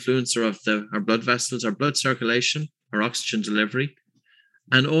 It's an influencer of our blood vessels, our blood circulation, our oxygen delivery,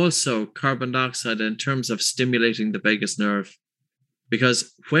 and also carbon dioxide in terms of stimulating the vagus nerve.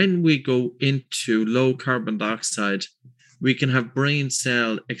 Because when we go into low carbon dioxide, we can have brain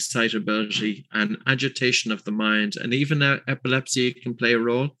cell excitability and agitation of the mind, and even epilepsy can play a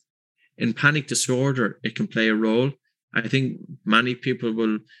role. In panic disorder, it can play a role. I think many people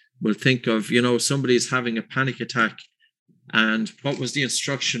will think of, somebody's having a panic attack, and what was the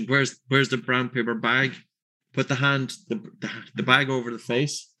instruction? Where's the brown paper bag? Put the bag over the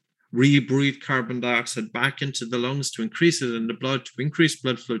face, re-breathe carbon dioxide back into the lungs to increase it in the blood, to increase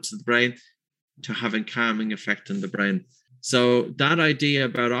blood flow to the brain, to having calming effect in the brain. So that idea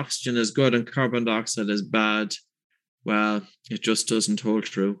about oxygen is good and carbon dioxide is bad, well, it just doesn't hold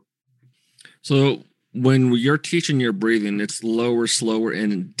true. So when you're teaching your breathing, it's lower, slower,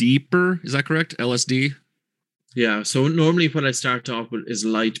 and deeper. Is that correct? LSD? Yeah. So normally what I start off with is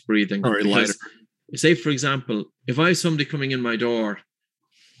light breathing. Or lighter. Say, for example, if I have somebody coming in my door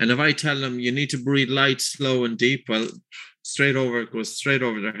and if I tell them you need to breathe light, slow, and deep, well, it goes straight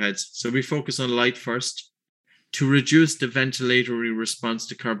over their heads. So we focus on light first to reduce the ventilatory response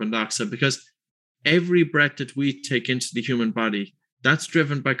to carbon dioxide, because every breath that we take into the human body, that's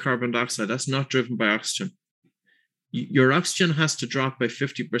driven by carbon dioxide. That's not driven by oxygen. Your oxygen has to drop by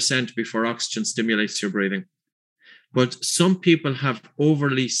 50% before oxygen stimulates your breathing. But some people have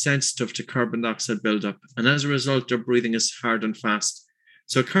overly sensitive to carbon dioxide buildup, and as a result, their breathing is hard and fast.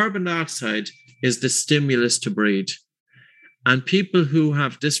 So carbon dioxide is the stimulus to breathe. And people who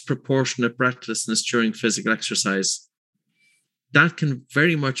have disproportionate breathlessness during physical exercise, that can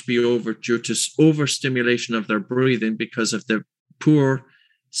very much be due to overstimulation of their breathing because of the poor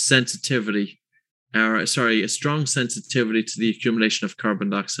sensitivity, a strong sensitivity to the accumulation of carbon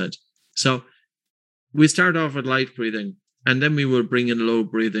dioxide. So we start off with light breathing, and then we will bring in low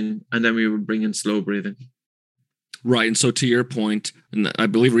breathing, and then we will bring in slow breathing. Right. And so to your point, and I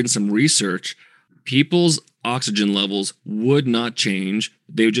believe reading some research, people's oxygen levels would not change.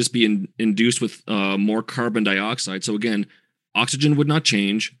 They would just be induced with more carbon dioxide. So again, oxygen would not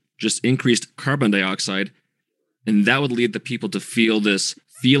change, just increased carbon dioxide. And that would lead the people to feel this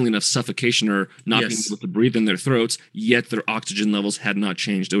feeling of suffocation or not being Yes. able to breathe in their throats, yet their oxygen levels had not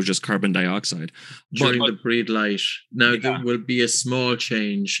changed. It was just carbon dioxide. During the breathe light. Now, there will be a small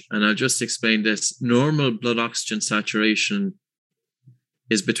change, and I'll just explain this. Normal blood oxygen saturation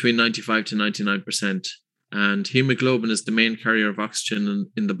is between 95 to 99%. And hemoglobin is the main carrier of oxygen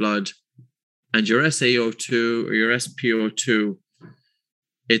in the blood. And your SaO2 or your SpO2,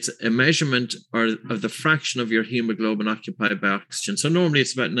 it's a measurement of the fraction of your hemoglobin occupied by oxygen. So normally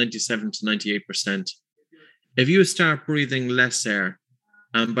it's about 97 to 98%. If you start breathing less air,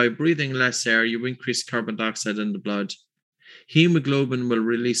 and by breathing less air, you increase carbon dioxide in the blood, hemoglobin will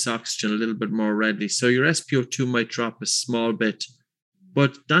release oxygen a little bit more readily. So your SpO2 might drop a small bit,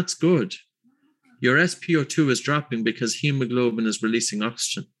 but that's good. Your SpO2 is dropping because hemoglobin is releasing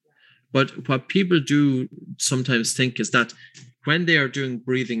oxygen. But what people do sometimes think is that when they are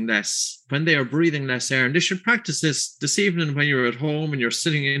breathing less air, and they should practice this evening when you're at home and you're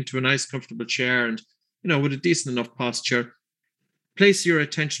sitting into a nice comfortable chair and, with a decent enough posture, place your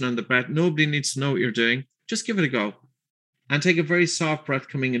attention on the breath. Nobody needs to know what you're doing. Just give it a go and take a very soft breath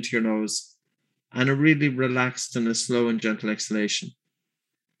coming into your nose and a really relaxed and a slow and gentle exhalation.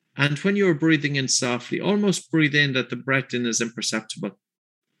 And when you're breathing in softly, almost breathe in that the breath in is imperceptible.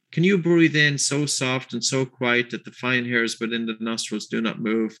 Can you breathe in so soft and so quiet that the fine hairs within the nostrils do not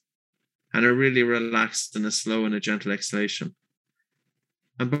move and are really relaxed in a slow and a gentle exhalation?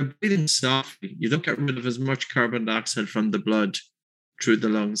 And by breathing softly, you don't get rid of as much carbon dioxide from the blood through the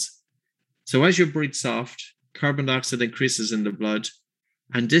lungs. So as you breathe soft, carbon dioxide increases in the blood,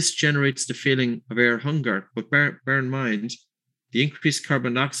 and this generates the feeling of air hunger. But bear in mind, the increased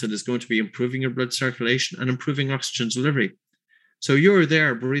carbon dioxide is going to be improving your blood circulation and improving oxygen delivery. So you're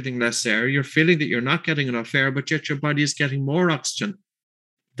there breathing less air. You're feeling that you're not getting enough air, but yet your body is getting more oxygen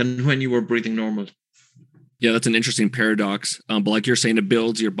than when you were breathing normal. Yeah, that's an interesting paradox. But like you're saying, it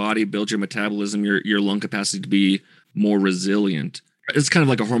builds your body, builds your metabolism, your lung capacity to be more resilient. It's kind of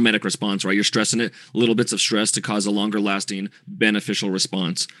like a hormetic response, right? You're stressing it, little bits of stress to cause a longer lasting beneficial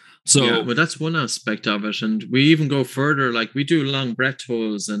response. So, yeah, well, that's one aspect of it. And we even go further, like we do long breath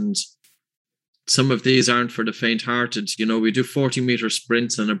holds, and some of these aren't for the faint-hearted. We do 40-meter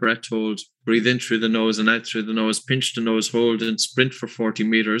sprints on a breath hold, breathe in through the nose and out through the nose, pinch the nose, hold, and sprint for 40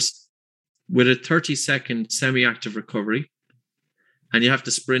 meters with a 30-second semi-active recovery. And you have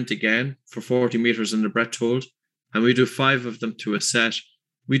to sprint again for 40 meters in the breath hold. And we do 5 of them to a set.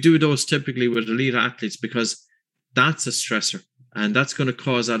 We do those typically with elite athletes because that's a stressor. And that's going to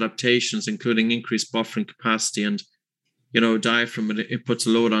cause adaptations, including increased buffering capacity and, diaphragm. It puts a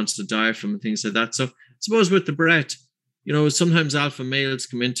load onto the diaphragm and things like that. So I suppose with the breath, sometimes alpha males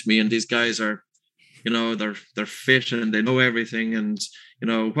come into me and these guys are, they're fit and they know everything. And,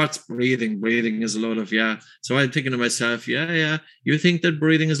 what's breathing? Breathing is a load of, yeah. So I'm thinking to myself, yeah. You think that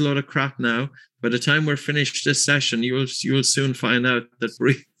breathing is a load of crap now. By the time we're finished this session, you will soon find out that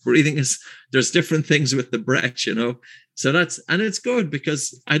breathing there's different things with the breath, So and it's good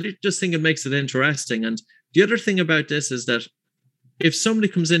because I just think it makes it interesting. And the other thing about this is that if somebody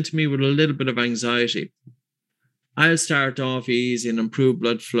comes into me with a little bit of anxiety, I'll start off easy and improve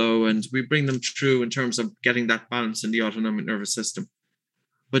blood flow, and we bring them through in terms of getting that balance in the autonomic nervous system.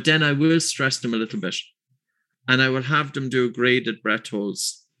 But then I will stress them a little bit, and I will have them do graded breath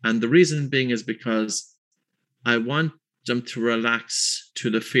holds. And the reason being is because I want them to relax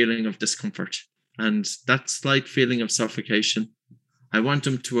to the feeling of discomfort and that slight feeling of suffocation. I want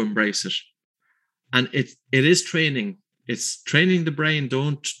them to embrace it. And it is training. It's training the brain.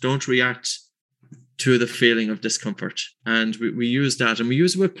 Don't react to the feeling of discomfort. And we use that, and we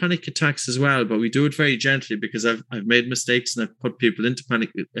use it with panic attacks as well, but we do it very gently because I've made mistakes and I've put people into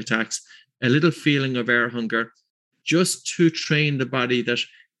panic attacks. A little feeling of air hunger, just to train the body that,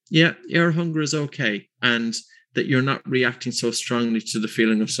 yeah, air hunger is okay, and that you're not reacting so strongly to the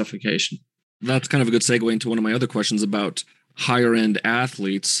feeling of suffocation. That's kind of a good segue into one of my other questions about higher end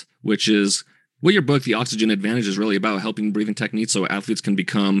athletes, which is what your book, The Oxygen Advantage, is really about, helping breathing techniques so athletes can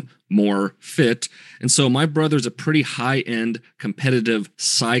become more fit. And so my brother's a pretty high-end competitive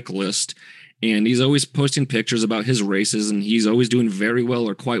cyclist, and he's always posting pictures about his races, and he's always doing very well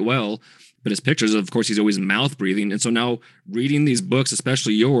or quite well. But his pictures, of course, he's always mouth breathing. And so now reading these books,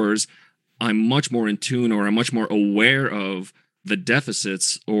 especially yours, I'm much more in tune, or I'm much more aware of the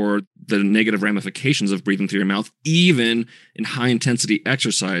deficits or the negative ramifications of breathing through your mouth, even in high intensity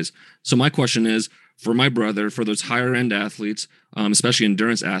exercise. So my question is, for my brother, for those higher end athletes, especially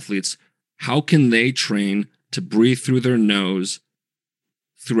endurance athletes, how can they train to breathe through their nose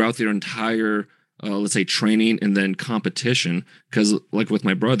throughout their entire let's say training and then competition? Because like with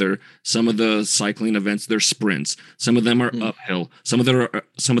my brother, some of the cycling events, they're sprints. Some of them are uphill. Some of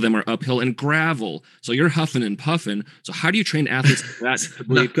them are uphill and gravel. So you're huffing and puffing. So how do you train athletes like that?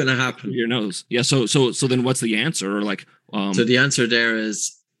 Not going to happen. Your nose. Yeah. So then what's the answer? Or like, so the answer there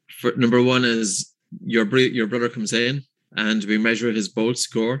is, number one is your brother comes in and we measure his bolt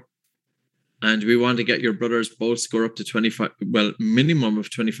score. And we want to get your brother's bolt score up to 25, minimum of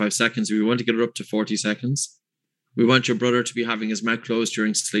 25 seconds. We want to get it up to 40 seconds. We want your brother to be having his mouth closed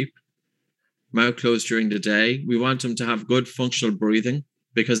during sleep, mouth closed during the day. We want him to have good functional breathing,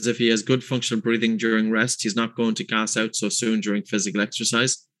 because if he has good functional breathing during rest, he's not going to gas out so soon during physical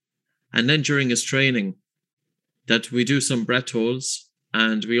exercise. And then during his training, that we do some breath holds,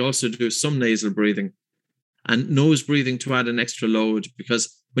 and we also do some nasal breathing and nose breathing to add an extra load,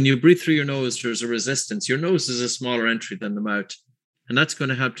 because when you breathe through your nose, there's a resistance. Your nose is a smaller entry than the mouth, and that's going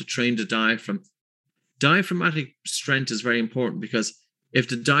to help to train the diaphragm. Diaphragmatic strength is very important, because if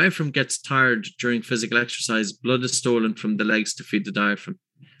the diaphragm gets tired during physical exercise, blood is stolen from the legs to feed the diaphragm,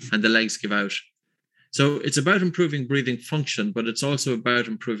 and the legs give out. So it's about improving breathing function, but it's also about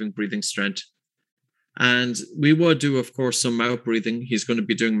improving breathing strength. And we would do, of course, some mouth breathing. He's going to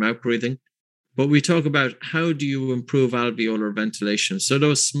be doing mouth breathing. But we talk about how do you improve alveolar ventilation? So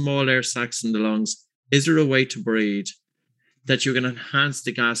those small air sacs in the lungs, is there a way to breathe that you can enhance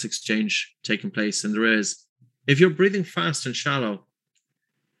the gas exchange taking place? And there is. If you're breathing fast and shallow,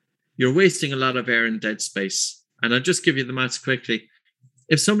 you're wasting a lot of air in dead space. And I'll just give you the maths quickly.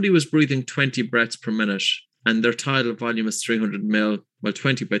 If somebody was breathing 20 breaths per minute and their tidal volume is 300 mil, well,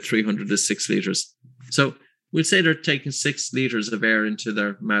 20 by 300 is 6 liters. So we'll say they're taking 6 liters of air into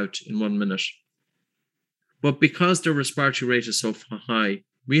their mouth in 1 minute. But because their respiratory rate is so high,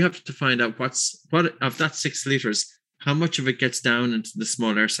 we have to find out what of that 6 liters, how much of it gets down into the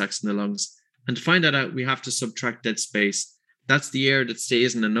small air sacs in the lungs. And to find that out, we have to subtract dead space. That's the air that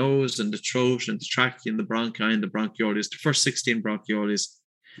stays in the nose and the throat and the trachea and the bronchi and the bronchioles, the first 16 bronchioles.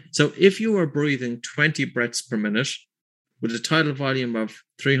 So if you are breathing 20 breaths per minute with a tidal volume of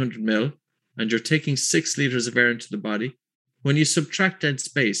 300 mil, and you're taking 6 liters of air into the body, when you subtract dead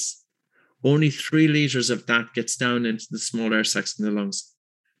space, only 3 liters of that gets down into the small air sacs in the lungs.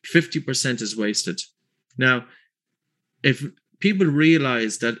 50% is wasted. Now, if people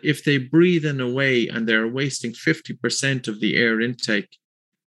realize that if they breathe in a way and they're wasting 50% of the air intake,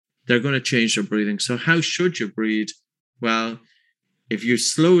 they're going to change their breathing. So how should you breathe? Well, if you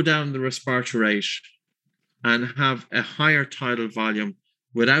slow down the respiratory rate and have a higher tidal volume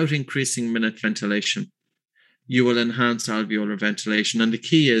without increasing minute ventilation, you will enhance alveolar ventilation. And the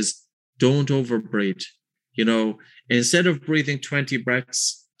key is, don't overbreathe. Instead of breathing 20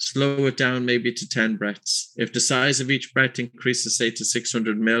 breaths, slow it down maybe to 10 breaths. If the size of each breath increases, say, to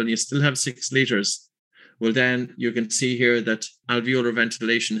 600 mil, you still have 6 liters. Well, then you can see here that alveolar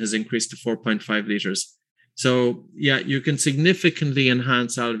ventilation has increased to 4.5 liters. So, yeah, you can significantly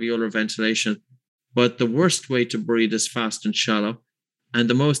enhance alveolar ventilation, but the worst way to breathe is fast and shallow. And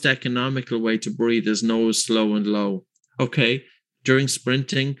the most economical way to breathe is nose, slow, and low. Okay, during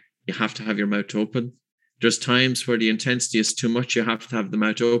sprinting, you have to have your mouth open. There's times where the intensity is too much, you have to have the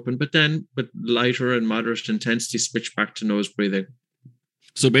mouth open, but then with lighter and moderate intensity, switch back to nose breathing.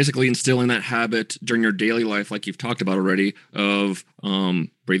 So basically instilling that habit during your daily life, like you've talked about already, of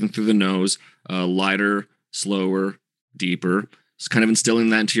breathing through the nose, lighter, slower, deeper. It's kind of instilling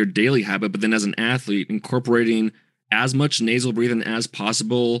that into your daily habit, but then as an athlete, incorporating as much nasal breathing as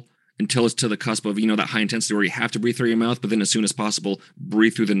possible until it's to the cusp of, that high intensity where you have to breathe through your mouth, but then as soon as possible,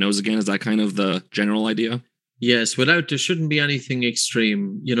 breathe through the nose again. Is that kind of the general idea? Yes, there shouldn't be anything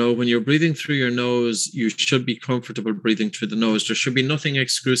extreme. When you're breathing through your nose, you should be comfortable breathing through the nose. There should be nothing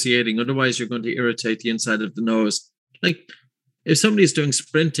excruciating. Otherwise, you're going to irritate the inside of the nose. Like if somebody's doing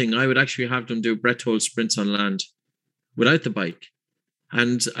sprinting, I would actually have them do breath hold sprints on land without the bike.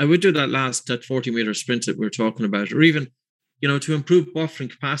 And I would do that 40-meter sprint that we were talking about, or even, to improve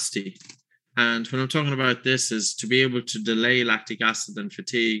buffering capacity. And when I'm talking about this is to be able to delay lactic acid and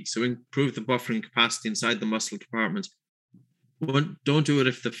fatigue, so improve the buffering capacity inside the muscle compartment. Don't do it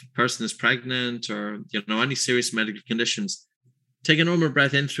if the person is pregnant or, any serious medical conditions. Take a normal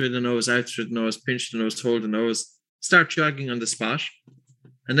breath in through the nose, out through the nose, pinch the nose, hold the nose, start jogging on the spot,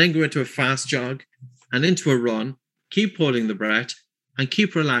 and then go into a fast jog and into a run. Keep holding the breath and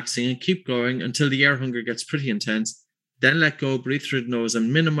keep relaxing and keep going until the air hunger gets pretty intense. Then let go, breathe through the nose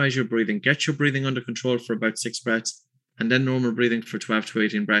and minimize your breathing. Get your breathing under control for about 6 breaths and then normal breathing for 12 to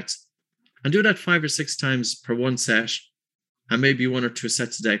 18 breaths. And do that 5 or 6 times per one set and maybe 1 or 2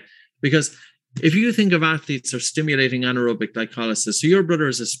 sets a day. Because if you think of athletes are stimulating anaerobic glycolysis, so your brother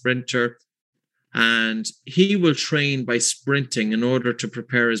is a sprinter, And he will train by sprinting in order to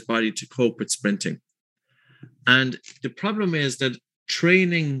prepare his body to cope with sprinting. And the problem is that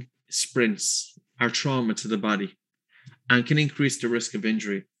training sprints are trauma to the body and can increase the risk of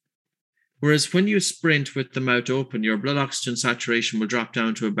injury. Whereas when you sprint with the mouth open, your blood oxygen saturation will drop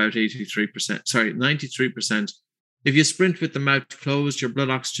down to about 93%. If you sprint with the mouth closed, your blood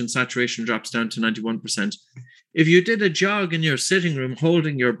oxygen saturation drops down to 91%. If you did a jog in your sitting room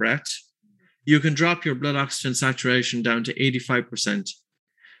holding your breath, you can drop your blood oxygen saturation down to 85%.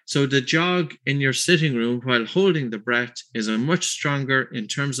 So the jog in your sitting room while holding the breath is a much stronger in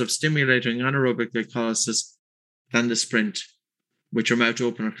terms of stimulating anaerobic glycolysis than the sprint with your mouth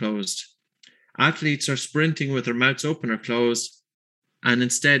open or closed. Athletes are sprinting with their mouths open or closed, and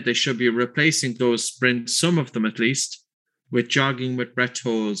instead they should be replacing those sprints, some of them at least, with jogging with breath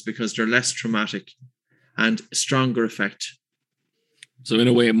holds because they're less traumatic and stronger effect. So in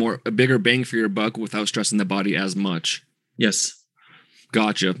a way, a bigger bang for your buck without stressing the body as much. Yes.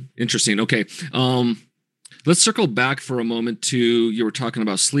 Gotcha. Interesting. Okay. Let's circle back for a moment to, you were talking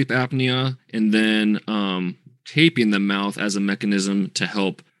about sleep apnea and then taping the mouth as a mechanism to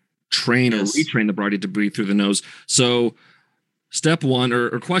help train or retrain the body to breathe through the nose. So step one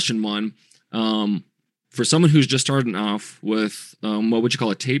or question one, for someone who's just starting off with, what would you call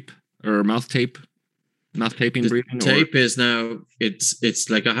it? Tape or mouth tape? Mouth taping breathing? Tape is now, it's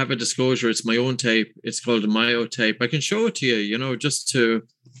like I have a disclosure. It's my own tape. It's called a Myo tape. I can show it to you, just to,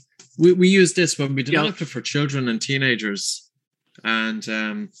 we use this when we developed it for children and teenagers.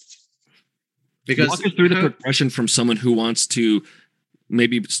 And because walk us through the progression from someone who wants to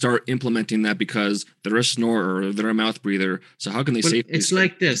maybe start implementing that because they're a snorer or they're a mouth breather. So how can they safely? It's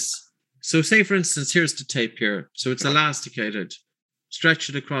like this. So say, for instance, here's the tape here. So it's elasticated. Stretch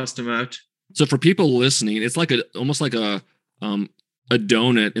it across the mouth. So for people listening, it's like almost like a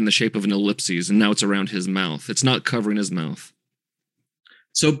donut in the shape of an ellipses, and now it's around his mouth. It's not covering his mouth.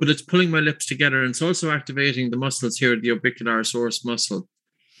 So, but it's pulling my lips together, and it's also activating the muscles here, the orbicularis muscle.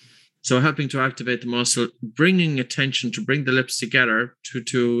 So helping to activate the muscle, bringing attention to bring the lips together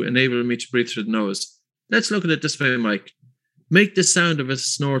to enable me to breathe through the nose. Let's look at it this way, Mike. Make the sound of a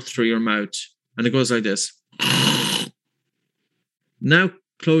snort through your mouth, and it goes like this. Now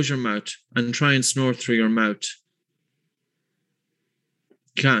close your mouth and try and snort through your mouth.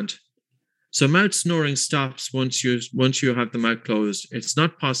 Can't. So mouth snoring stops once you have the mouth closed. It's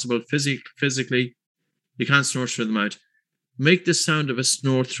not possible physically. You can't snort through the mouth. Make the sound of a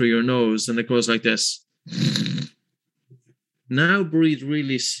snort through your nose, and it goes like this. Now breathe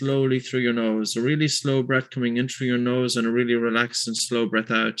really slowly through your nose. A really slow breath coming in through your nose and a really relaxed and slow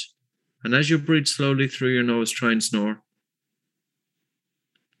breath out. And as you breathe slowly through your nose, try and snore.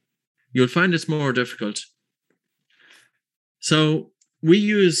 You'll find it's more difficult. So we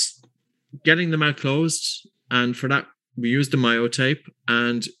use getting the mouth closed, and for that we use the Myo tape,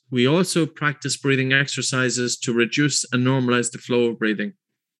 and we also practice breathing exercises to reduce and normalize the flow of breathing.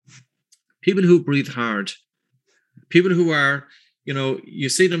 People who breathe hard, people who are, you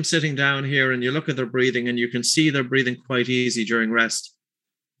see them sitting down here and you look at their breathing and you can see they're breathing quite easy during rest.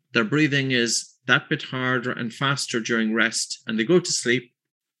 Their breathing is that bit harder and faster during rest, and they go to sleep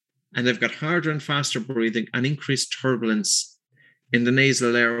and they've got harder and faster breathing and increased turbulence in the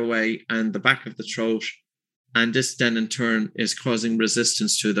nasal airway and the back of the throat. And this then in turn is causing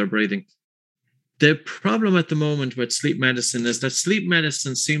resistance to their breathing. The problem at the moment with sleep medicine is that sleep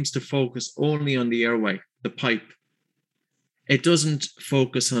medicine seems to focus only on the airway, the pipe. It doesn't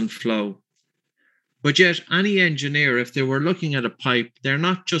focus on flow. But yet any engineer, if they were looking at a pipe, they're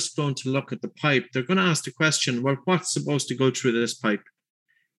not just going to look at the pipe. They're going to ask the question, well, what's supposed to go through this pipe?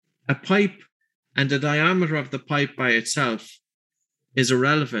 A pipe and the diameter of the pipe by itself is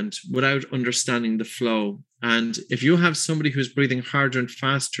irrelevant without understanding the flow. And if you have somebody who's breathing harder and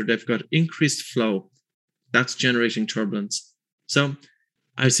faster, they've got increased flow. That's generating turbulence. So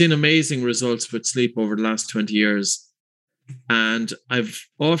I've seen amazing results with sleep over the last 20 years. And I've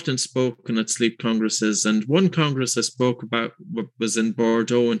often spoken at sleep congresses. And one congress I spoke about was in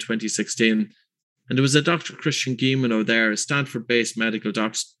Bordeaux in 2016. And there was a Dr. Christian Guilleminault there, a Stanford-based medical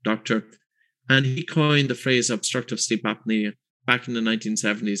doctor, and he coined the phrase obstructive sleep apnea back in the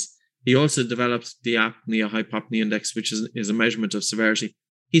 1970s. He also developed the apnea-hypopnea index, which is a measurement of severity.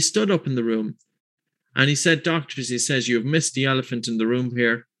 He stood up in the room and he said, doctors, he says, you've missed the elephant in the room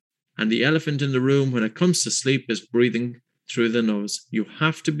here. And the elephant in the room when it comes to sleep is breathing through the nose. You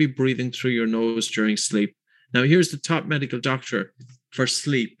have to be breathing through your nose during sleep. Now, here's the top medical doctor for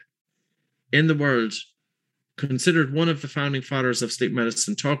sleep in the world, considered one of the founding fathers of sleep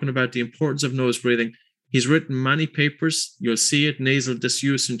medicine, talking about the importance of nose breathing. He's written many papers. You'll see it, nasal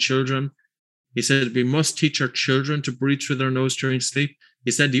disuse in children. He said, we must teach our children to breathe through their nose during sleep.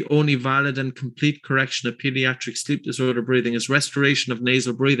 He said the only valid and complete correction of pediatric sleep disorder breathing is restoration of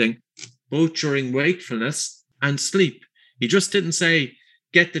nasal breathing, both during wakefulness and sleep. He just didn't say,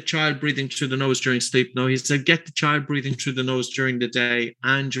 get the child breathing through the nose during sleep. No, he said, get the child breathing through the nose during the day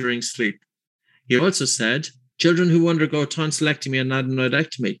and during sleep. He also said, children who undergo tonsillectomy and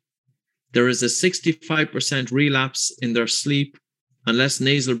adenoidectomy, there is a 65% relapse in their sleep unless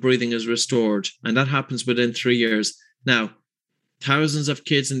nasal breathing is restored. And that happens within 3 years. Now, thousands of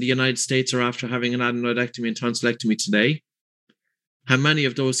kids in the United States are after having an adenoidectomy and tonsillectomy today. How many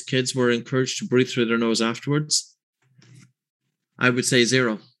of those kids were encouraged to breathe through their nose afterwards? I would say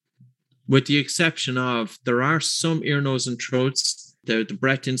 0. With the exception of, there are some ear, nose, and throats. The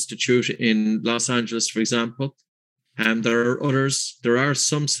Brett Institute in Los Angeles, for example. There are others. There are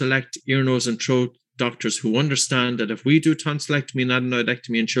some select ear, nose, and throat doctors who understand that if we do tonsillectomy and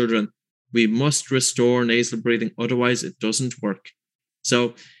adenoidectomy in children, we must restore nasal breathing. Otherwise, it doesn't work.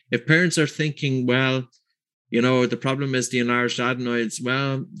 So if parents are thinking, well, the problem is the enlarged adenoids.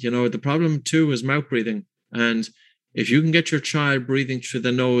 Well, the problem too is mouth breathing. And if you can get your child breathing through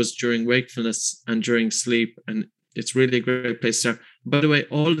the nose during wakefulness and during sleep, and it's really a great place to start. By the way,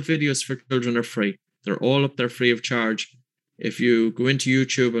 all the videos for children are free. They're all up there free of charge. If you go into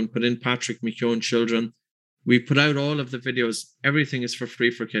YouTube and put in Patrick McKeown Children, we put out all of the videos. Everything is for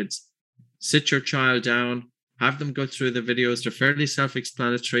free for kids. Sit your child down, have them go through the videos. They're fairly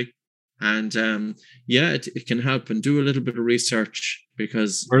self-explanatory. And it can help, and do a little bit of research,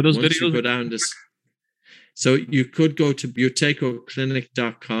 because where are those once videos? You go down this. So you could go to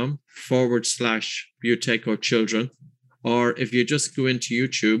buteyko.com/Buteyko Children, or if you just go into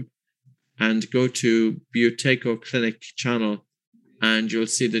YouTube and go to Buteyko Clinic channel, and you'll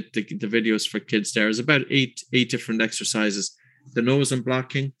see the videos for kids there. There's about eight different exercises. The nose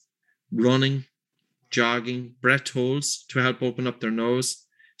unblocking, running, jogging, breath holds to help open up their nose,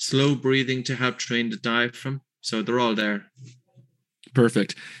 slow breathing to help train the diaphragm. So they're all there.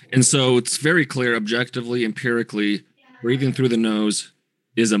 Perfect. And so it's very clear, objectively, empirically, breathing through the nose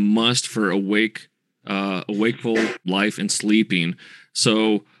is a must for a wakeful life and sleeping.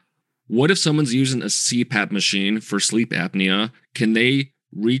 So what if someone's using a CPAP machine for sleep apnea? Can they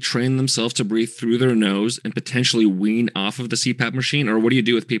retrain themselves to breathe through their nose and potentially wean off of the CPAP machine? Or what do you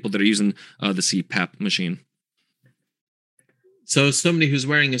do with people that are using the CPAP machine? So somebody who's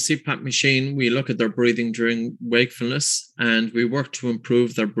wearing a CPAP machine, we look at their breathing during wakefulness, and we work to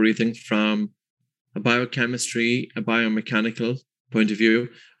improve their breathing from a biochemistry, a biomechanical point of view.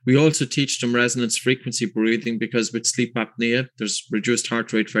 We also teach them resonance frequency breathing, because with sleep apnea, there's reduced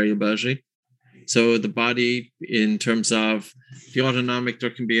heart rate variability. So the body, in terms of the autonomic, there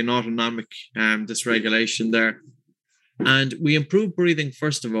can be an autonomic dysregulation there. And we improve breathing,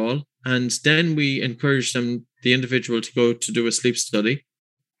 first of all, and then we encourage them, the individual, to go to do a sleep study.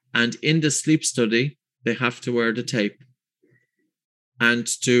 And in the sleep study, they have to wear the tape and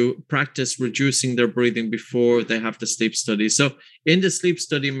to practice reducing their breathing before they have the sleep study. So in the sleep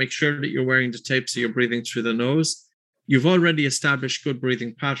study, make sure that you're wearing the tape so you're breathing through the nose. You've already established good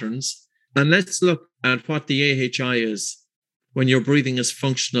breathing patterns. And let's look at what the AHI is when your breathing is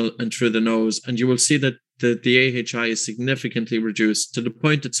functional and through the nose. And you will see that the AHI is significantly reduced, to the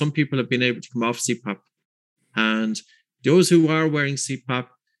point that some people have been able to come off CPAP. And those who are wearing CPAP,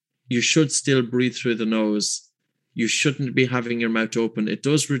 you should still breathe through the nose. You shouldn't be having your mouth open. It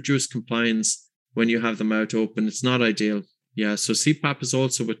does reduce compliance when you have the mouth open. It's not ideal. Yeah, so CPAP is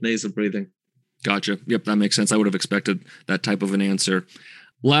also with nasal breathing. Gotcha. Yep, that makes sense. I would have expected that type of an answer.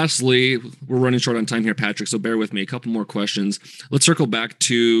 Lastly, we're running short on time here, Patrick, so bear with me. A couple more questions. Let's circle back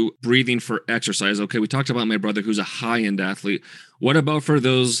to breathing for exercise. Okay, we talked about my brother who's a high-end athlete. What about for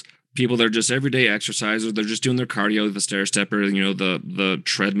those people that are just everyday exercisers? They're just doing their cardio, the stair stepper, the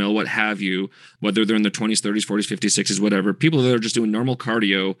treadmill, what have you, whether they're in their 20s, 30s, 40s, 50s, 60s, whatever. People that are just doing normal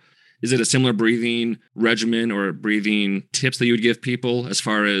cardio, is it a similar breathing regimen or breathing tips that you would give people as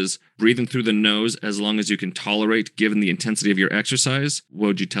far as breathing through the nose as long as you can tolerate given the intensity of your exercise? What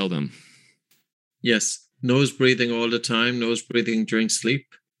would you tell them? Yes. Nose breathing all the time. Nose breathing during sleep.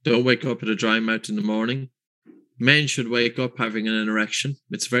 Don't wake up with a dry mouth in the morning. Men should wake up having an erection.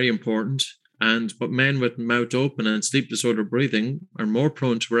 It's very important. But men with mouth open and sleep disorder breathing are more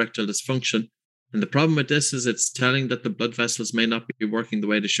prone to erectile dysfunction. And the problem with this is it's telling that the blood vessels may not be working the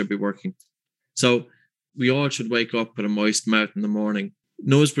way they should be working. So we all should wake up with a moist mouth in the morning.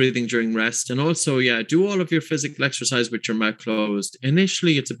 Nose breathing during rest. And also, do all of your physical exercise with your mouth closed.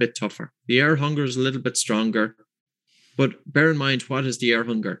 Initially, it's a bit tougher. The air hunger is a little bit stronger. But bear in mind, what is the air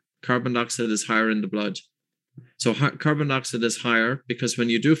hunger? Carbon dioxide is higher in the blood. So carbon dioxide is higher because when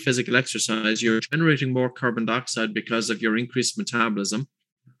you do physical exercise, you're generating more carbon dioxide because of your increased metabolism.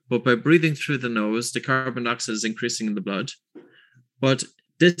 But by breathing through the nose, the carbon dioxide is increasing in the blood. But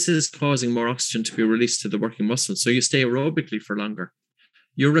this is causing more oxygen to be released to the working muscles. So you stay aerobically for longer.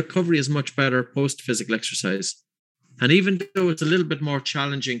 Your recovery is much better post-physical exercise. And even though it's a little bit more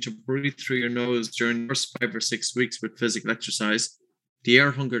challenging to breathe through your nose during the first 5 or 6 weeks with physical exercise, the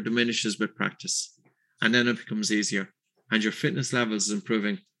air hunger diminishes with practice. And then it becomes easier. And your fitness levels is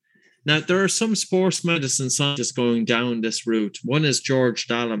improving. Now, there are some sports medicine scientists going down this route. One is George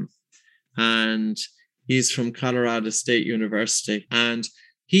Dallam, and he's from Colorado State University. And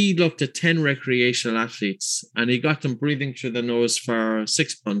he looked at 10 recreational athletes, and he got them breathing through the nose for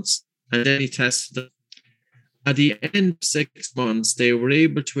 6 months. And then he tested them. At the end of 6 months, they were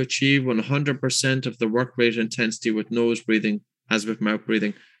able to achieve 100% of the work rate intensity with nose breathing as with mouth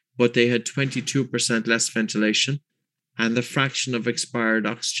breathing, but they had 22% less ventilation, and the fraction of expired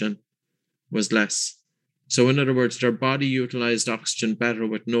oxygen was less. So in other words, their body utilized oxygen better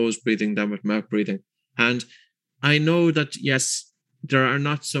with nose breathing than with mouth breathing. And I know that, yes, there are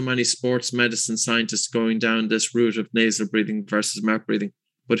not so many sports medicine scientists going down this route of nasal breathing versus mouth breathing,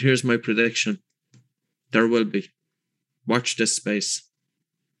 but here's my prediction. There will be. Watch this space.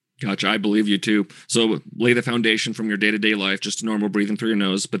 Gotcha. I believe you too. So lay the foundation from your day-to-day life, just normal breathing through your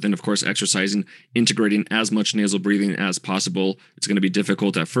nose, but then of course exercising, integrating as much nasal breathing as possible. It's going to be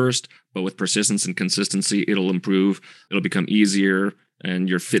difficult at first, but with persistence and consistency, it'll improve. It'll become easier, and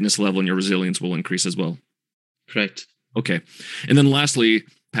your fitness level and your resilience will increase as well. Correct. Okay. And then lastly,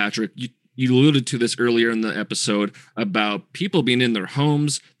 Patrick, you alluded to this earlier in the episode about people being in their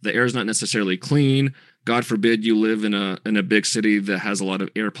homes. The air is not necessarily clean. God forbid you live in a big city that has a lot of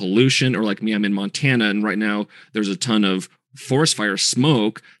air pollution, or like me, I'm in Montana, and right now there's a ton of forest fire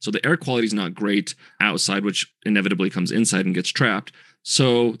smoke. So the air quality is not great outside, which inevitably comes inside and gets trapped.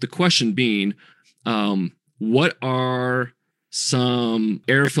 So the question being, what are some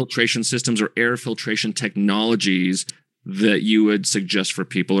air filtration systems or air filtration technologies that you would suggest for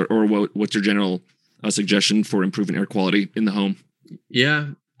people, or what's your general suggestion for improving air quality in the home? Yeah.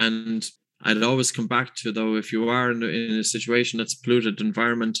 And I'd always come back to, though, if you are in a situation that's a polluted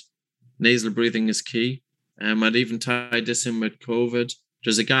environment, nasal breathing is key. I'd even tie this in with COVID.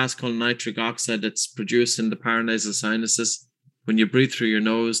 There's a gas called nitric oxide that's produced in the paranasal sinuses. When you breathe through your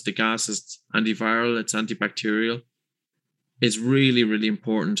nose, the gas is antiviral, it's antibacterial. It's really, really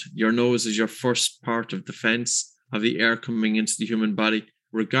important. Your nose is your first part of defense of the air coming into the human body,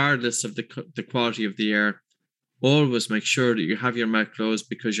 regardless of the quality of the air. Always make sure that you have your mouth closed,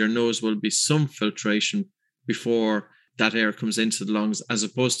 because your nose will be some filtration before that air comes into the lungs, as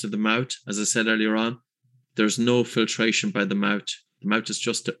opposed to the mouth. As I said earlier on, there's no filtration by the mouth. The mouth is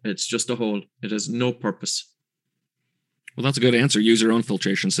just a hole. It has no purpose. Well, that's a good answer. Use your own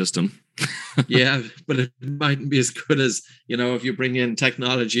filtration system. Yeah, but it mightn't be as good as, if you bring in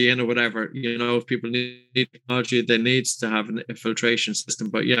technology in or whatever. If people need technology, they need to have a filtration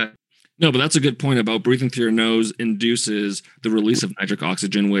system. But yeah. No, but that's a good point about breathing through your nose induces the release of nitric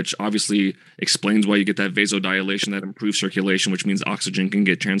oxygen, which obviously explains why you get that vasodilation, that improves circulation, which means oxygen can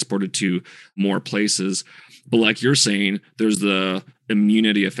get transported to more places. But like you're saying, there's the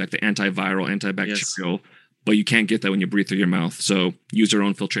immunity effect, the antiviral, antibacterial, yes. But you can't get that when you breathe through your mouth. So use your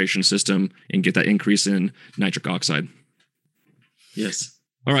own filtration system and get that increase in nitric oxide. Yes.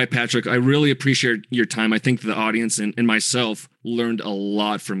 All right, Patrick, I really appreciate your time. I think the audience and myself learned a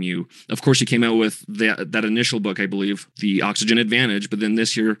lot from you. Of course, you came out with that initial book, I believe, The Oxygen Advantage. But then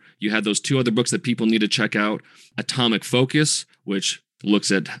this year, you had those two other books that people need to check out. Atomic Focus, which looks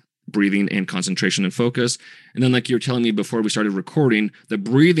at breathing and concentration and focus. And then like you were telling me before we started recording, the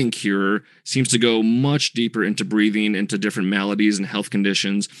Breathing Cure seems to go much deeper into breathing, into different maladies and health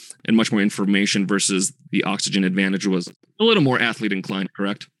conditions, and much more information versus the Oxygen Advantage was a little more athlete inclined,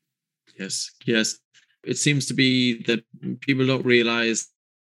 correct? Yes. It seems to be that people don't realize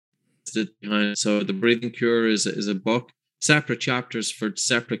that behind. So the Breathing Cure is a book, separate chapters for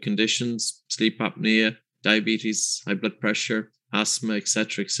separate conditions: sleep apnea, diabetes, high blood pressure, asthma,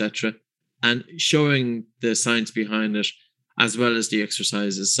 etc., and showing the science behind it as well as the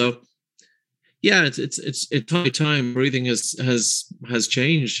exercises. So yeah, it's high time. Breathing has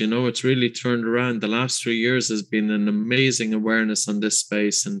changed. It's really turned around. The last 3 years has been an amazing awareness on this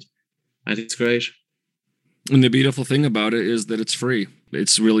space, and I think it's great. And the beautiful thing about it is that it's free.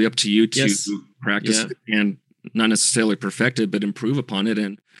 It's really up to you to practice it and not necessarily perfect it, but improve upon it.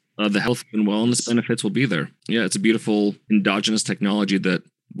 And the health and wellness benefits will be there. Yeah, it's a beautiful endogenous technology that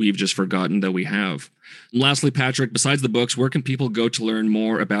we've just forgotten that we have. And lastly, Patrick, besides the books, where can people go to learn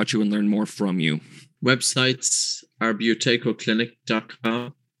more about you and learn more from you? Websites are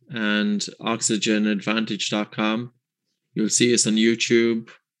buteycoclinic.com and oxygenadvantage.com. You'll see us on YouTube,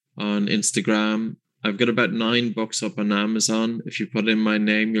 on Instagram. I've got about 9 books up on Amazon. If you put in my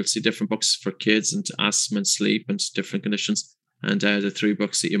name, you'll see different books for kids and asthma and sleep and different conditions. And the 3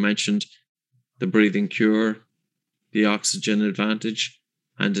 books that you mentioned, The Breathing Cure, The Oxygen Advantage,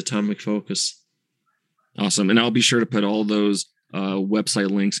 and Atomic Focus. Awesome. And I'll be sure to put all those website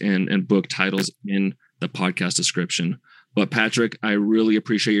links and book titles in the podcast description. But Patrick, I really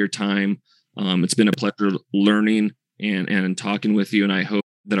appreciate your time. It's been a pleasure learning and talking with you. And I hope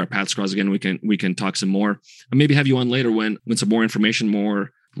that our paths cross again. We can talk some more and maybe have you on later when some more information,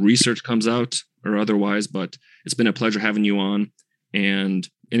 more research comes out or otherwise. But it's been a pleasure having you on. And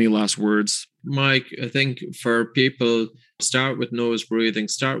any last words? Mike, I think for people, start with nose breathing.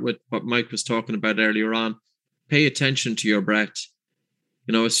 Start with what Mike was talking about earlier on. Pay attention to your breath.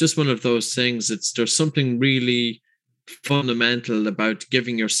 It's just one of those things. There's something really fundamental about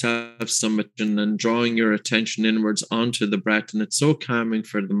giving yourself some attention and drawing your attention inwards onto the breath. And it's so calming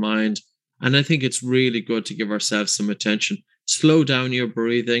for the mind. And I think it's really good to give ourselves some attention. Slow down your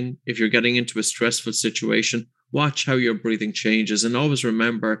breathing. If you're getting into a stressful situation, watch how your breathing changes. And always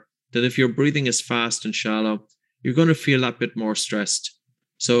remember that if your breathing is fast and shallow, you're going to feel that bit more stressed.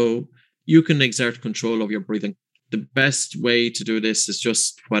 So you can exert control of your breathing. The best way to do this is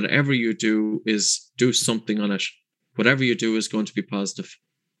just whatever you do is do something on it. Whatever you do is going to be positive.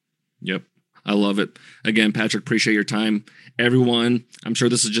 Yep. I love it. Again, Patrick, appreciate your time. Everyone, I'm sure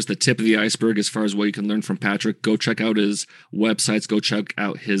this is just the tip of the iceberg as far as what you can learn from Patrick. Go check out his websites. Go check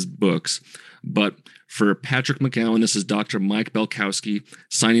out his books. But for Patrick McKeown, this is Dr. Mike Belkowski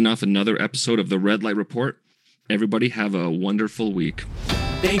signing off another episode of the Red Light Report. Everybody have a wonderful week.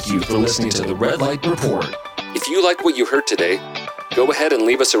 Thank you for listening to the Red Light Report. If you like what you heard today, go ahead and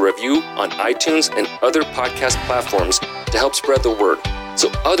leave us a review on iTunes and other podcast platforms to help spread the word so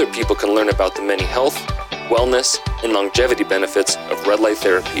other people can learn about the many health, wellness, and longevity benefits of red light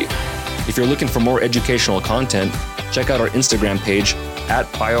therapy. If you're looking for more educational content, check out our Instagram page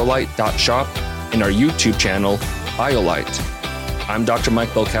 @biolight.shop and our YouTube channel, BioLight. I'm Dr. Mike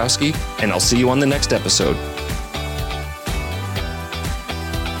Belkowski, and I'll see you on the next episode.